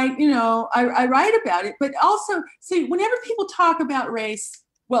why, I write about it. But also, see, whenever people talk about race,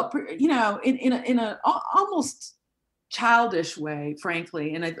 well, in a almost childish way,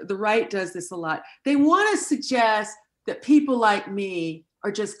 frankly, and the right does this a lot, they want to suggest that people like me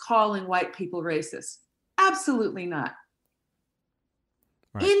are just calling white people racist. Absolutely not.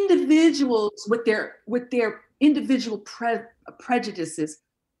 Right. Individuals with their individual prejudices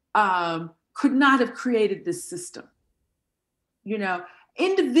could not have created this system.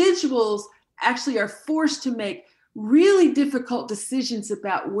 Individuals actually are forced to make really difficult decisions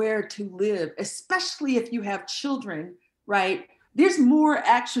about where to live, especially if you have children, right? There's more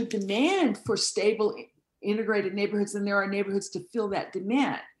actual demand for stable, integrated neighborhoods than there are neighborhoods to fill that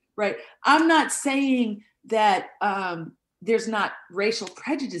demand, right? I'm not saying that there's not racial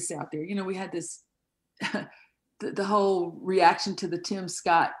prejudice out there. We had this, the whole reaction to the Tim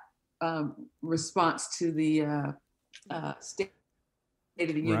Scott response to the State of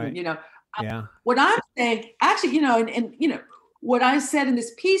the Union, right. Yeah. What I'm saying, actually, and what I said in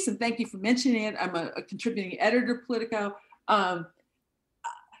this piece, and thank you for mentioning it, I'm a contributing editor to Politico.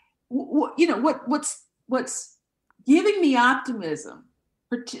 What's giving me optimism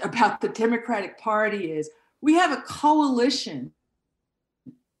about the Democratic Party is we have a coalition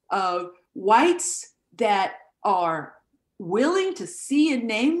of whites that are willing to see and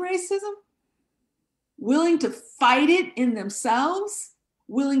name racism, willing to fight it in themselves,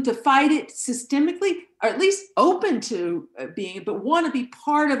 willing to fight it systemically, or at least open to being, but want to be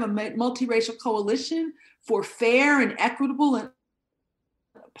part of a multiracial coalition for fair and equitable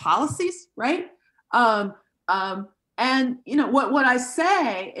policies, right? And what I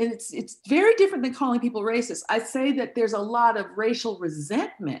say, and it's very different than calling people racist. I say that there's a lot of racial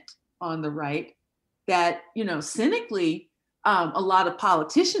resentment on the right that, cynically, a lot of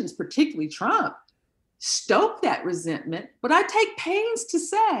politicians, particularly Trump, stoke that resentment. But I take pains to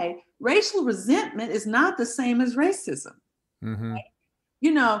say racial resentment is not the same as racism. Mm-hmm. Right?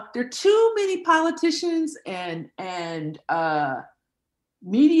 There are too many politicians and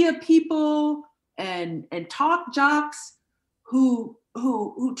media people and talk jocks who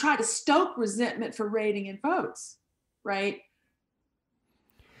try to stoke resentment for rating and votes, right?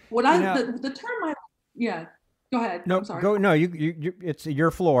 The term go ahead. No, I'm sorry. go. No, you. It's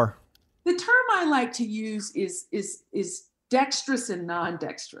your floor. The term I like to use is dexterous and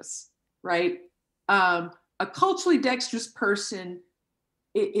non-dexterous, right? A culturally dexterous person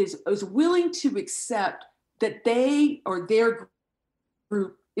is willing to accept that they or their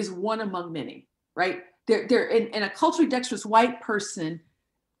group is one among many, right? And a culturally dexterous white person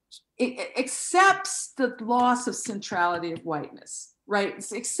accepts the loss of centrality of whiteness, right?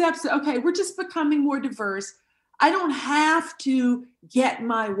 It accepts that, okay, we're just becoming more diverse. I don't have to get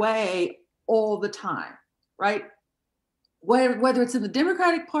my way all the time, right? Whether it's in the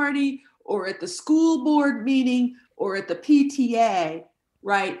Democratic Party or at the school board meeting or at the PTA,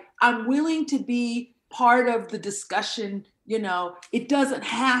 right? I'm willing to be part of the discussion. It doesn't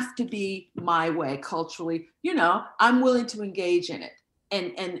have to be my way culturally. I'm willing to engage in it.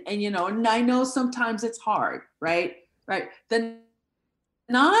 And I know sometimes it's hard, right? Right. The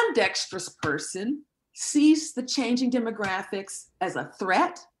non-dexterous person sees the changing demographics as a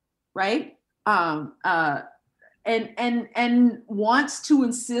threat, right? And wants to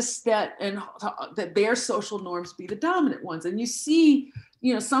insist that their social norms be the dominant ones. And you see,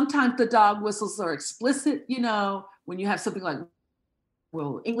 sometimes the dog whistles are explicit, when you have something like,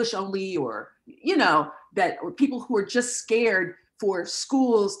 well, English only, or, or people who are just scared for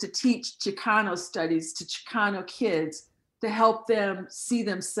schools to teach Chicano studies to Chicano kids to help them see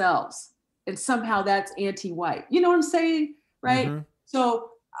themselves. And somehow that's anti-white. You know what I'm saying? Right? Mm-hmm.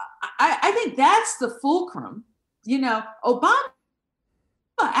 So I think that's the fulcrum. You know, Obama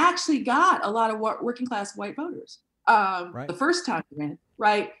actually got a lot of working class white voters the first time he ran.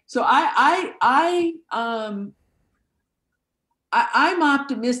 Right. So I'm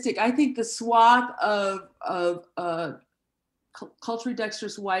optimistic. I think the swath of culturally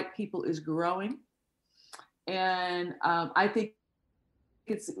dexterous white people is growing. And I think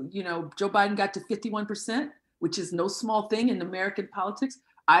it's, you know, Joe Biden got to 51%, which is no small thing in American politics.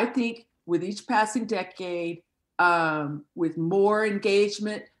 I think with each passing decade, with more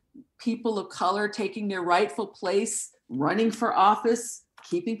engagement, people of color taking their rightful place, running for office,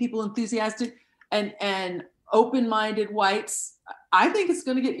 keeping people enthusiastic, and open-minded whites, I think it's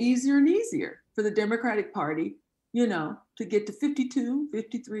going to get easier and easier for the Democratic Party, you know, to get to 52,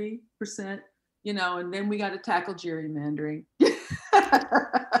 53%, you know, and then we got to tackle gerrymandering.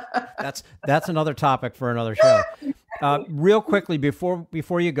 That's another topic for another show. Real quickly,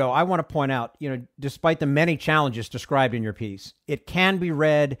 before you go, I want to point out, you know, despite the many challenges described in your piece, it can be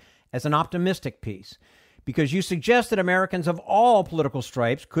read as an optimistic piece, because you suggest that Americans of all political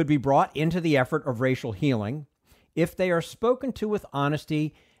stripes could be brought into the effort of racial healing if they are spoken to with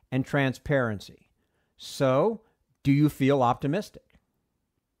honesty and transparency. So, do you feel optimistic?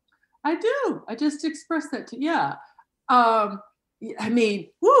 I do. I just expressed that to you. Yeah. I mean,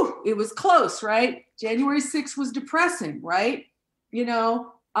 it was close, right? January 6th was depressing, right? You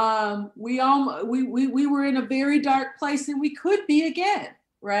know, we were in a very dark place, and we could be again,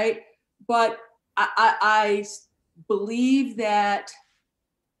 right? But I believe that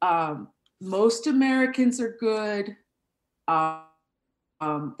most Americans are good. That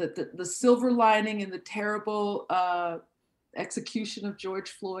the silver lining in the terrible execution of George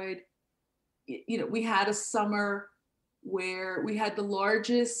Floyd, you know, we had a summer where we had the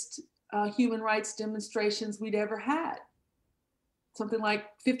largest human rights demonstrations we'd ever had. Something like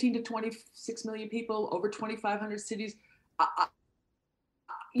 15 to 26 million people, over 2,500 cities.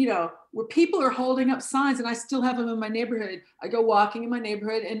 You know, where people are holding up signs, and I still have them in my neighborhood. I go walking in my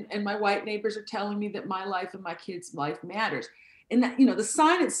neighborhood, and my white neighbors are telling me that my life and my kids' life matters. And that, you know, the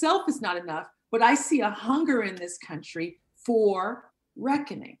sign itself is not enough, but I see a hunger in this country for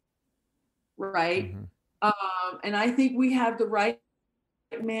reckoning, right? Mm-hmm. And I think we have the right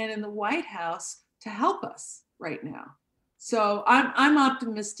man in the White House to help us right now. So I'm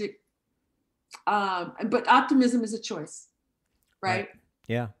optimistic, but optimism is a choice, right?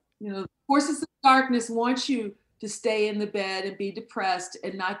 Yeah. You know, forces of darkness want you to stay in the bed and be depressed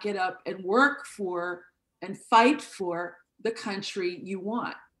and not get up and work for and fight for the country you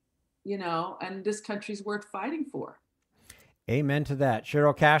want, you know, and this country's worth fighting for. Amen to that.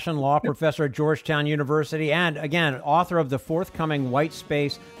 Sheryll Cashin, law professor at Georgetown University, and again, author of the forthcoming White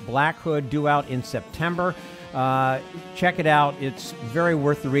Space Black Hood, due out in September. Check it out. It's very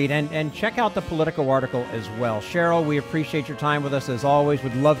worth the read. And check out the Politico article as well. Sheryll, we appreciate your time with us as always.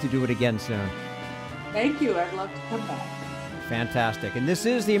 Would love to do it again soon. Thank you. I'd love to come back. Fantastic. And this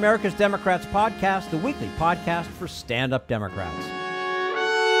is the America's Democrats podcast, the weekly podcast for stand-up Democrats.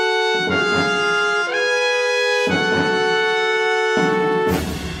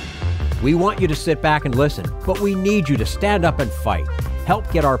 We want you to sit back and listen, but we need you to stand up and fight.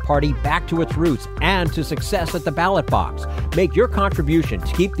 Help get our party back to its roots and to success at the ballot box. Make your contribution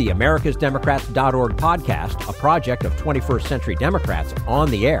to keep the americasdemocrats.org podcast, a project of 21st Century Democrats, on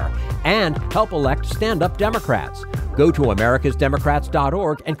the air, and help elect stand-up Democrats. Go to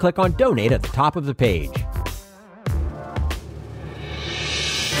americasdemocrats.org and click on Donate at the top of the page.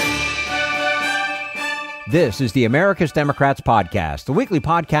 This is the America's Democrats podcast, the weekly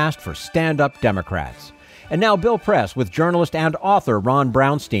podcast for stand-up Democrats. And now Bill Press with journalist and author Ron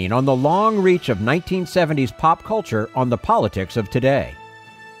Brownstein on the long reach of 1970s pop culture on the politics of today.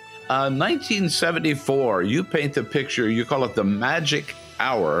 1974, you paint the picture, you call it the magic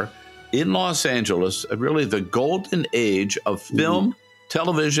hour in Los Angeles, really the golden age of film,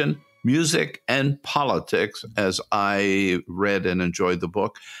 television, music, and politics, as I read and enjoyed the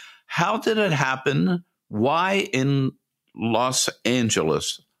book. How did it happen? Why in Los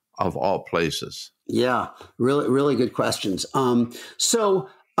Angeles, of all places? Yeah, really good questions. I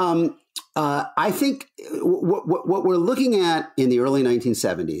think what we're looking at in the early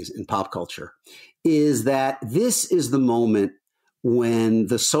 1970s in pop culture is that this is the moment when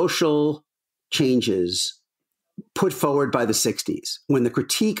the social changes put forward by the 60s, when the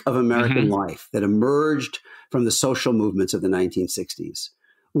critique of American life that emerged from the social movements of the 1960s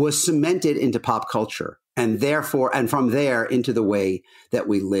was cemented into pop culture and from there into the way that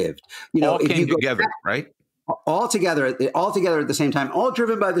we lived. All came together, right? All together at the same time, all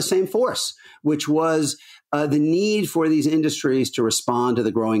driven by the same force, which was the need for these industries to respond to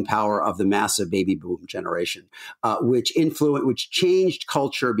the growing power of the massive baby boom generation, which changed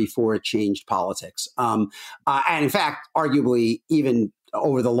culture before it changed politics, and in fact, arguably even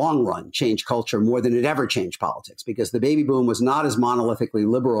over the long run, changed culture more than it ever changed politics, because the baby boom was not as monolithically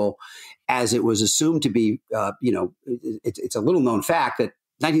liberal as it was assumed to be. It's a little known fact that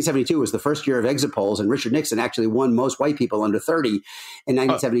 1972 was the first year of exit polls, and Richard Nixon actually won most white people under 30 in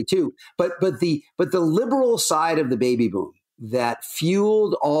 1972. But the liberal side of the baby boom that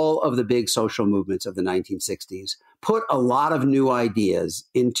fueled all of the big social movements of the 1960s put a lot of new ideas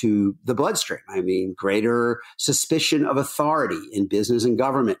into the bloodstream. I mean, greater suspicion of authority in business and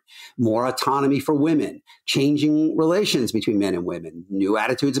government, more autonomy for women, changing relations between men and women, new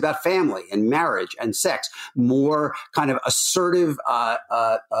attitudes about family and marriage and sex, more kind of assertive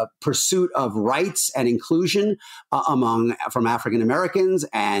pursuit of rights and inclusion from African Americans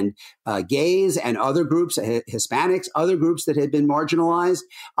and gays and other groups, Hispanics, other groups that had been marginalized.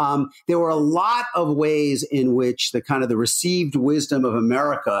 There were a lot of ways in which the kind of the received wisdom of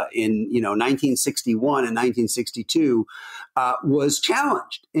America in 1961 and 1962 was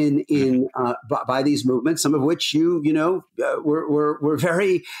challenged by these movements, some of which were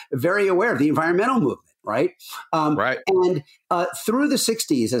very, very aware of. The environmental movement, right? Right. And through the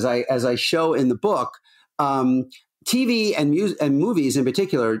 60s, as I show in the book, TV and movies in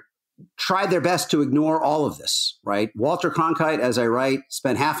particular tried their best to ignore all of this, right? Walter Cronkite, as I write,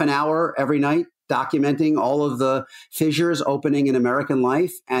 spent half an hour every night documenting all of the fissures opening in American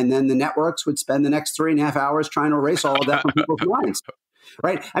life. And then the networks would spend the next 3.5 hours trying to erase all of that from people's minds.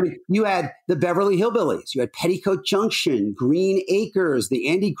 Right. I mean, you had the Beverly Hillbillies, you had Petticoat Junction, Green Acres, the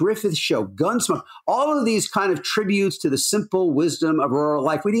Andy Griffith Show, Gunsmoke, all of these kind of tributes to the simple wisdom of rural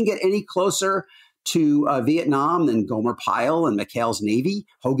life. We didn't get any closer to Vietnam than Gomer Pyle and McHale's Navy,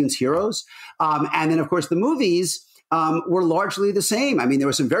 Hogan's Heroes. And then, of course, the movies were largely the same. I mean, there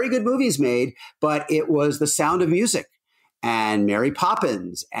were some very good movies made, but it was The Sound of Music and Mary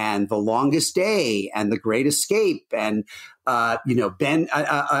Poppins and The Longest Day and The Great Escape and Lawrence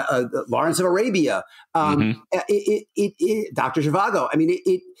of Arabia, Dr. Zhivago. I mean,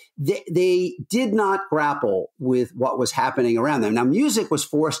 they did not grapple with what was happening around them. Now, music was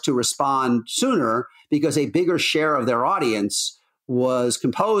forced to respond sooner because a bigger share of their audience was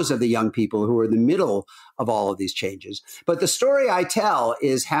composed of the young people who were in the middle of all of these changes. But the story I tell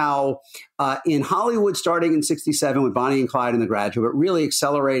is how in Hollywood, starting in 67 with Bonnie and Clyde and The Graduate, really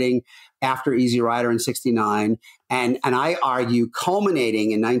accelerating after Easy Rider in 69, and I argue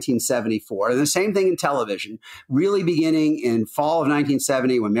culminating in 1974. And the same thing in television, really beginning in fall of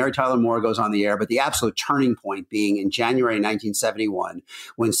 1970 when Mary Tyler Moore goes on the air, but the absolute turning point being in January 1971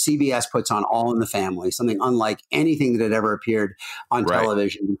 when CBS puts on All in the Family, something unlike anything that had ever appeared on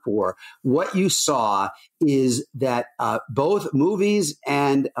television before. What you saw is that both movies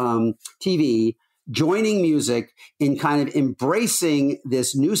and TV joining music in kind of embracing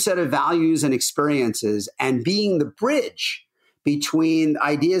this new set of values and experiences and being the bridge between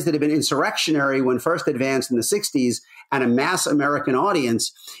ideas that had been insurrectionary when first advanced in the 60s and a mass American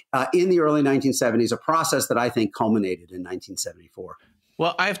audience in the early 1970s, a process that I think culminated in 1974.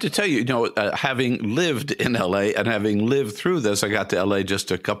 Well, I have to tell you, having lived in L.A. and having lived through this, I got to L.A.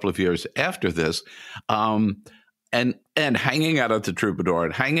 just a couple of years after this, and hanging out at the Troubadour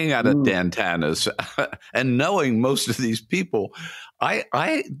and hanging out at Dan Tana's and knowing most of these people,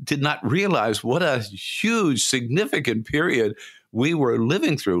 I did not realize what a huge, significant period we were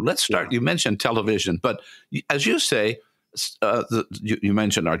living through. Let's start. You mentioned television, but as you say, you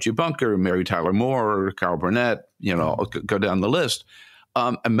mentioned Archie Bunker, Mary Tyler Moore, Carol Burnett, go down the list.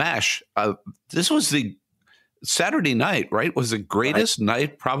 And MASH, this was the Saturday night, right, was the greatest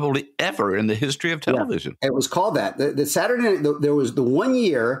night probably ever in the history of television. Yeah, it was called that. The Saturday night, there was the 1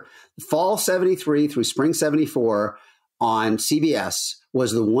 year, fall 73 through spring 74 on CBS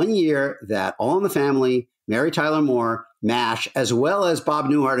was the 1 year that All in the Family, Mary Tyler Moore, MASH, as well as Bob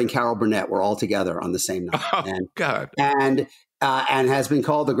Newhart and Carol Burnett were all together on the same night. Oh, God. And has been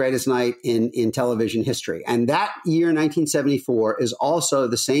called the greatest night in television history. And that year, 1974, is also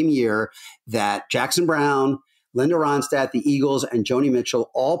the same year that Jackson Browne, Linda Ronstadt, the Eagles, and Joni Mitchell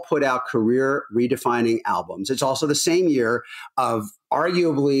all put out career-redefining albums. It's also the same year of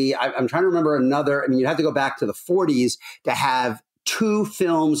arguably, I'm trying to remember another, you'd have to go back to the 40s to have two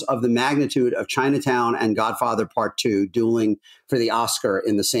films of the magnitude of Chinatown and Godfather Part 2 dueling for the Oscar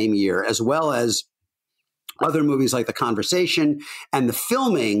in the same year, as well as other movies like The Conversation and the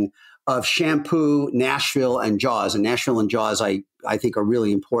filming of Shampoo, Nashville, and Jaws. And Nashville and Jaws, I think, are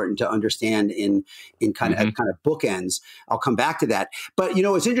really important to understand in kind of bookends. I'll come back to that. But,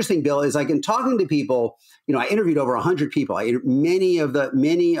 what's interesting, Bill, is like in talking to people, I interviewed over 100 people. Many of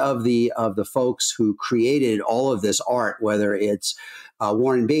the folks who created all of this art, whether it's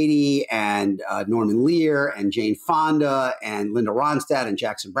Warren Beatty and Norman Lear and Jane Fonda and Linda Ronstadt and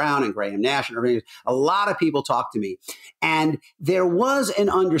Jackson Brown and Graham Nash and everything. A lot of people talked to me. And there was an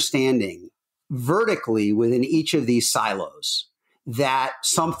understanding vertically within each of these silos that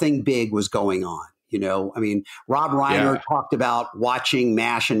something big was going on. Rob Reiner talked about watching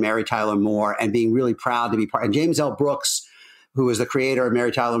MASH and Mary Tyler Moore and being really proud to be part. And James L. Brooks, who was the creator of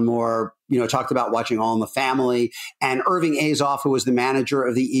Mary Tyler Moore, talked about watching All in the Family. And Irving Azoff, who was the manager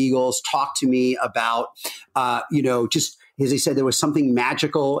of the Eagles, talked to me about, just as he said, there was something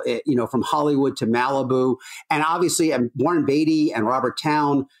magical, from Hollywood to Malibu. And obviously, Warren Beatty and Robert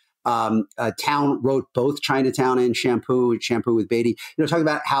Towne, Towne wrote both Chinatown and Shampoo with Beatty, talking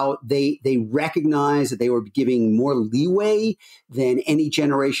about how they recognized that they were giving more leeway than any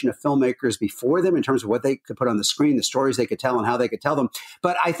generation of filmmakers before them in terms of what they could put on the screen, the stories they could tell and how they could tell them.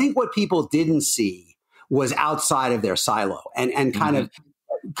 But I think what people didn't see was outside of their silo and kind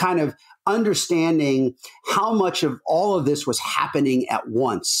of understanding how much of all of this was happening at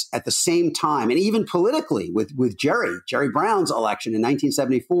once at the same time. And even politically with Jerry Brown's election in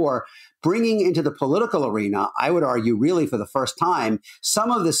 1974, bringing into the political arena, I would argue really for the first time, some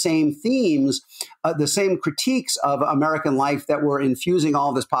of the same themes, the same critiques of American life that were infusing all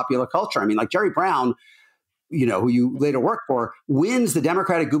of this popular culture. I mean, like Jerry Brown, who you later worked for, wins the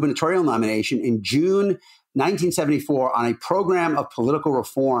Democratic gubernatorial nomination in June 1974 on a program of political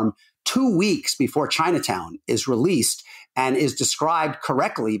reform 2 weeks before Chinatown is released and is described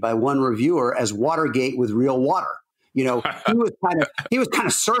correctly by one reviewer as Watergate with real water. He was kind of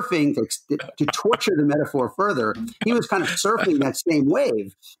surfing to torture the metaphor further. He was kind of surfing that same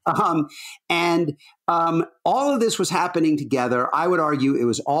wave. All of this was happening together. I would argue it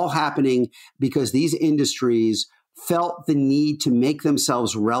was all happening because these industries felt the need to make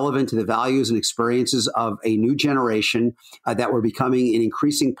themselves relevant to the values and experiences of a new generation that were becoming an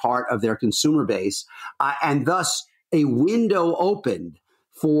increasing part of their consumer base. And thus a window opened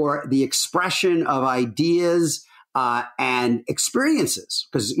for the expression of ideas and experiences.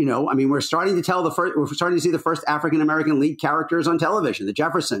 Because, we're starting to see the first African-American lead characters on television, the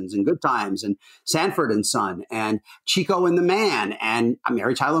Jeffersons and Good Times and Sanford and Son and Chico and the Man and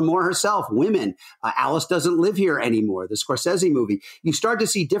Mary Tyler Moore herself, Women, Alice Doesn't Live Here Anymore, the Scorsese movie. You start to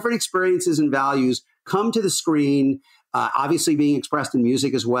see different experiences and values come to the screen, obviously being expressed in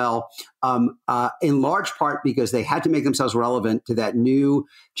music as well, in large part because they had to make themselves relevant to that new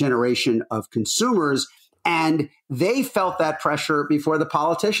generation of consumers. And they felt that pressure before the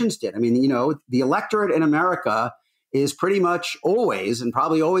politicians did. I mean, the electorate in America is pretty much always, and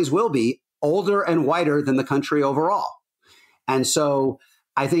probably always will be, older and whiter than the country overall. And so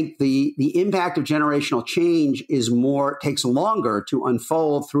I think the impact of generational change takes longer to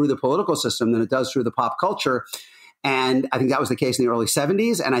unfold through the political system than it does through the pop culture. And I think that was the case in the early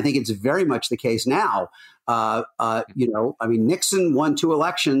 70s. And I think it's very much the case now. Nixon won 2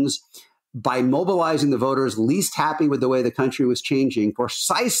 elections by mobilizing the voters least happy with the way the country was changing,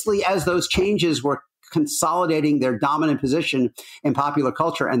 precisely as those changes were consolidating their dominant position in popular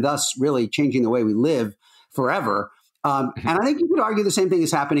culture and thus really changing the way we live forever. And I think you could argue the same thing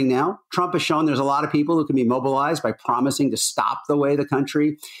is happening now. Trump has shown there's a lot of people who can be mobilized by promising to stop the way the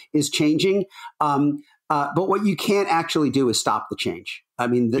country is changing. But what you can't actually do is stop the change. I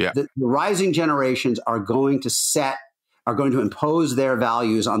mean, the rising generations are going to impose their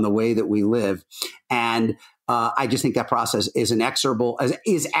values on the way that we live. And I just think that process is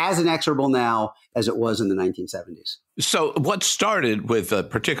as inexorable now as it was in the 1970s. So what started with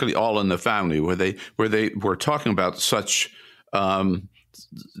particularly All in the Family, where they were talking about such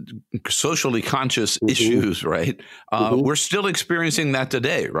socially conscious issues, right? We're still experiencing that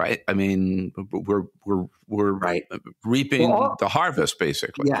today, right? I mean, we're reaping the harvest,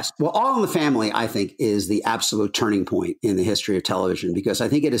 basically. Yes. Well, All in the Family, I think, is the absolute turning point in the history of television, because I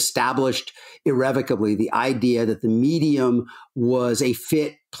think it established irrevocably the idea that the medium was a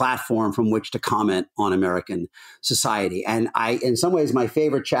fit platform from which to comment on American society. And in some ways, my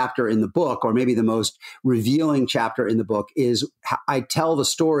favorite chapter in the book, or maybe the most revealing chapter in the book, is I tell the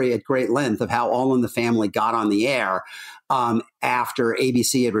story at great length of how All in the Family got on the air after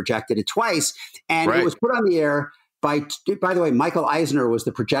ABC had rejected it twice. And it was put on the air by the way, Michael Eisner was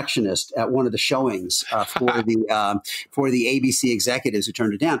the projectionist at one of the showings for the ABC executives who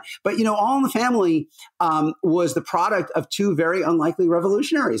turned it down. But, All in the Family was the product of two very unlikely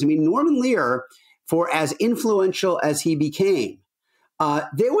revolutionaries. I mean, Norman Lear, for as influential as he became,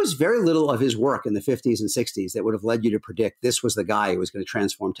 there was very little of his work in the 50s and 60s that would have led you to predict this was the guy who was going to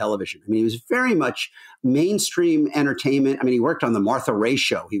transform television. I mean, he was very much mainstream entertainment. I mean, he worked on the Martha Raye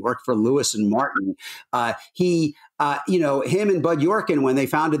Show. He worked for Lewis and Martin. Him and Bud Yorkin, when they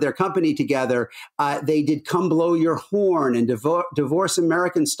founded their company together, they did Come Blow Your Horn and Divorce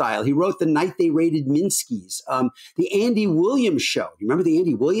American Style. He wrote The Night They Raided Minsky's, the Andy Williams Show. You remember the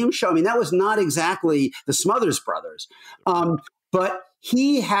Andy Williams Show? I mean, that was not exactly the Smothers Brothers. But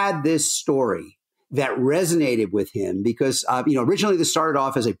he had this story that resonated with him because, originally this started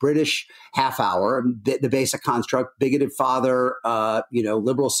off as a British half hour, the basic construct, bigoted father,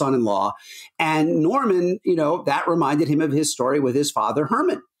 liberal son-in-law. And Norman, that reminded him of his story with his father,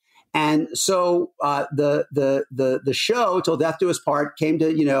 Herman. And so the show, Till Death Do Us Part, came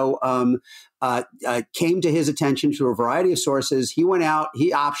to his attention through a variety of sources. He went out,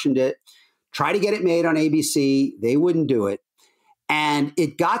 he optioned it, tried to get it made on ABC. They wouldn't do it. And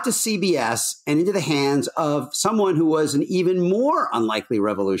it got to CBS and into the hands of someone who was an even more unlikely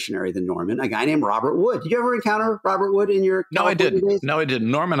revolutionary than Norman, a guy named Robert Wood. Did you ever encounter Robert Wood in your California days? No, I didn't.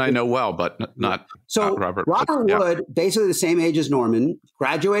 Norman I know well, but not Robert. Robert Wood, basically the same age as Norman,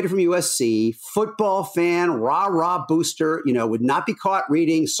 graduated from USC, football fan, rah-rah booster, would not be caught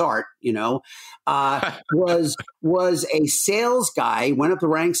reading Sartre, was a sales guy, went up the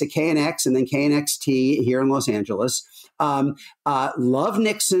ranks at KNX and then KNXT here in Los Angeles. Loved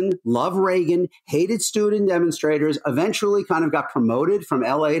Nixon, loved Reagan, hated student demonstrators, eventually kind of got promoted from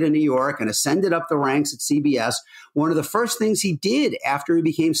LA to New York and ascended up the ranks at CBS. One of the first things he did after he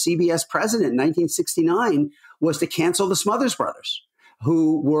became CBS president in 1969 was to cancel the Smothers Brothers,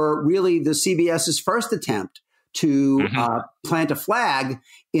 who were really the CBS's first attempt to plant a flag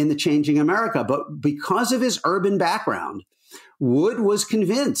in the changing America. But because of his urban background, Wood was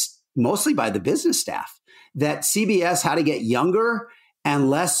convinced, mostly by the business staff, that CBS had to get younger and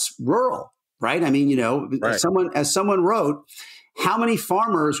less rural, right? I mean, right. As someone wrote, how many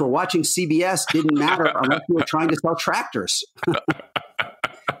farmers were watching CBS didn't matter unless you were trying to sell tractors.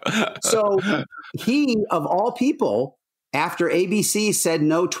 So he, of all people, after ABC said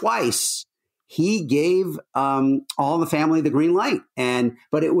no twice, he gave All in the Family the green light.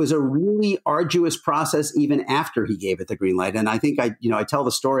 But it was a really arduous process even after he gave it the green light. And I think I tell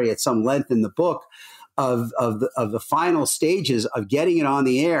the story at some length in the book of the final stages of getting it on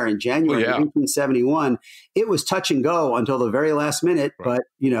the air in January 1971. It was touch and go until the very last minute, right.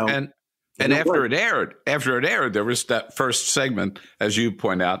 But and after it aired, there was that first segment, as you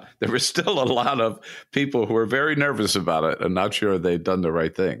point out, there was still a lot of people who were very nervous about it and not sure they'd done the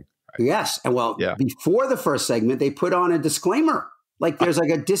right thing. Right? Yes. And before the first segment, they put on a disclaimer. Like there's like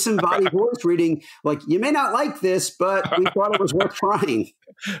a disembodied voice reading, like, you may not like this, but we thought it was worth trying.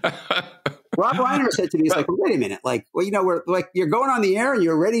 Rob Reiner said to me, he's like, wait a minute, like, well, we're like, you're going on the air and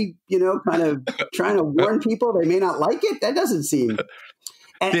you're already, kind of trying to warn people they may not like it. That doesn't seem,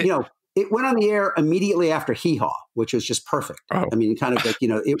 and, it went on the air immediately after Hee Haw, which was just perfect. Oh. I mean, kind of like,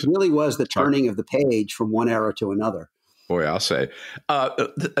 it really was the turning of the page from one era to another. Boy, I'll say.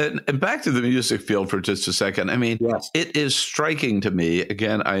 And back to the music field for just a second. I mean, yes. It is striking to me.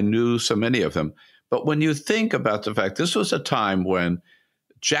 Again, I knew so many of them. But when you think about the fact, this was a time when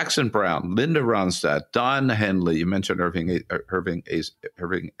Jackson Browne, Linda Ronstadt, Don Henley, you mentioned Irving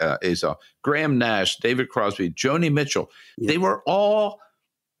Azoff, Graham Nash, David Crosby, Joni Mitchell, they were all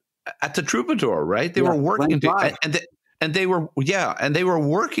at the Troubadour, right? They were working and they were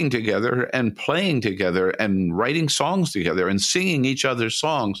working together and playing together and writing songs together and singing each other's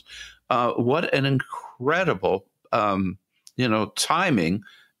songs. What an incredible, timing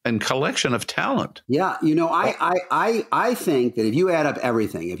and collection of talent. Yeah. I think that if you add up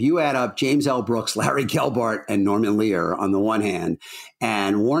everything, if you add up James L. Brooks, Larry Gelbart, and Norman Lear on the one hand,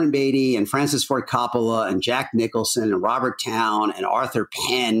 and Warren Beatty and Francis Ford Coppola and Jack Nicholson and Robert Towne and Arthur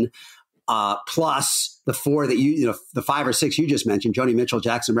Penn, plus the four that the 5 or 6 you just mentioned, Joni Mitchell,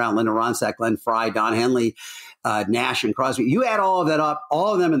 Jackson Browne, Linda Ronstadt, Glenn Frey, Don Henley, Nash and Crosby. You add all of that up,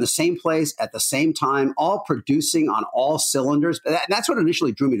 all of them in the same place at the same time, all producing on all cylinders. That's what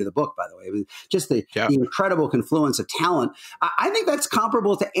initially drew me to the book, by the way. It was just the incredible confluence of talent. I think that's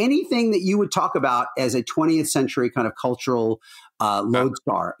comparable to anything that you would talk about as a 20th century kind of cultural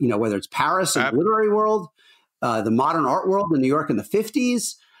lodestar, whether it's Paris and the literary world, the modern art world in New York in the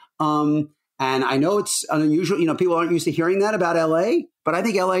 50s. And I know it's unusual, people aren't used to hearing that about LA, but I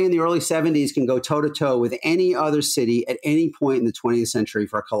think LA in the early 70s can go toe-to-toe with any other city at any point in the 20th century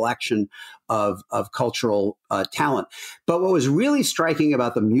for a collection of cultural talent. But what was really striking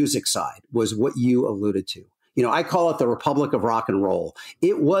about the music side was what you alluded to. You know, I call it the Republic of Rock and Roll.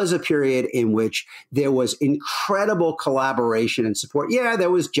 It was a period in which there was incredible collaboration and support. Yeah, there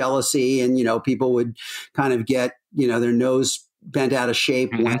was jealousy, and, you know, people would kind of get, you know, their nose bent out of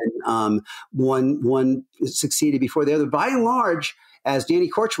shape when one succeeded before the other. By and large, as Danny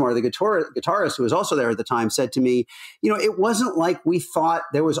Korchmar, the guitarist who was also there at the time, said to me, you know, it wasn't like we thought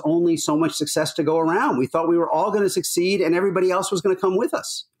there was only so much success to go around. We thought we were all going to succeed and everybody else was going to come with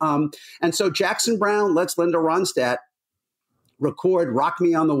us. And so Jackson Browne lets Linda Ronstadt record Rock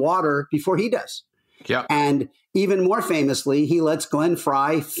Me on the Water before he does. Yeah. And even more famously, he lets Glenn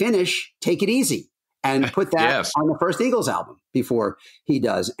Frey finish Take It Easy and put that on the first Eagles album before he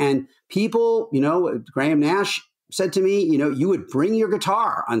does. And people, you know, Graham Nash said to me, you know, you would bring your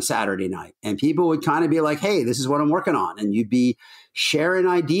guitar on Saturday night and people would kind of be like, hey, this is what I'm working on. And you'd be sharing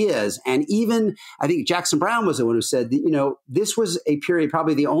ideas. And even, I think Jackson Browne was the one who said that, you know, this was a period,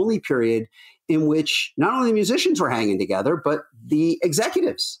 probably the only period in which not only the musicians were hanging together, but the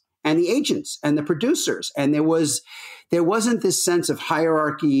executives and the agents and the producers. And there wasn't this sense of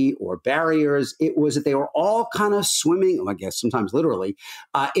hierarchy or barriers. It was that they were all kind of swimming, I guess sometimes literally,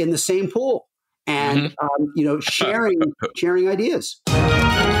 in the same pool. And, you know, sharing ideas.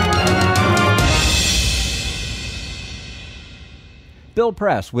 Bill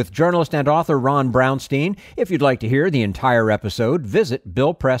Press with journalist and author Ron Brownstein. If you'd like to hear the entire episode, visit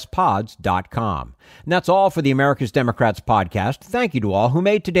BillPressPods.com. And that's all for the America's Democrats podcast. Thank you to all who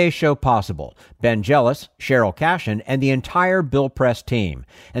made today's show possible. Ben Jealous, Sheryll Cashin, and the entire Bill Press team.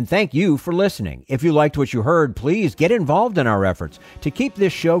 And thank you for listening. If you liked what you heard, please get involved in our efforts to keep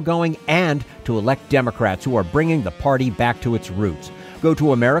this show going and to elect Democrats who are bringing the party back to its roots. Go to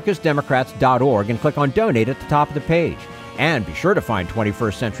americasdemocrats.org and click on Donate at the top of the page. And be sure to find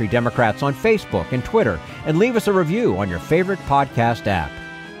 21st Century Democrats on Facebook and Twitter and leave us a review on your favorite podcast app.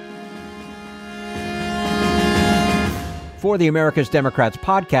 For the America's Democrats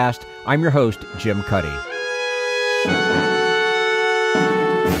podcast, I'm your host, Jim Cuddy.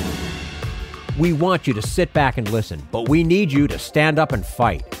 We want you to sit back and listen, but we need you to stand up and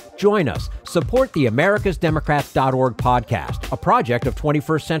fight. Join us. Support the americasdemocrats.org podcast, a project of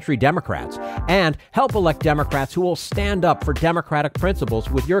 21st Century Democrats, and help elect Democrats who will stand up for democratic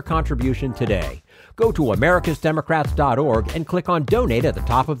principles with your contribution today. Go to americasdemocrats.org and click on Donate at the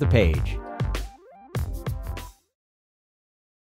top of the page.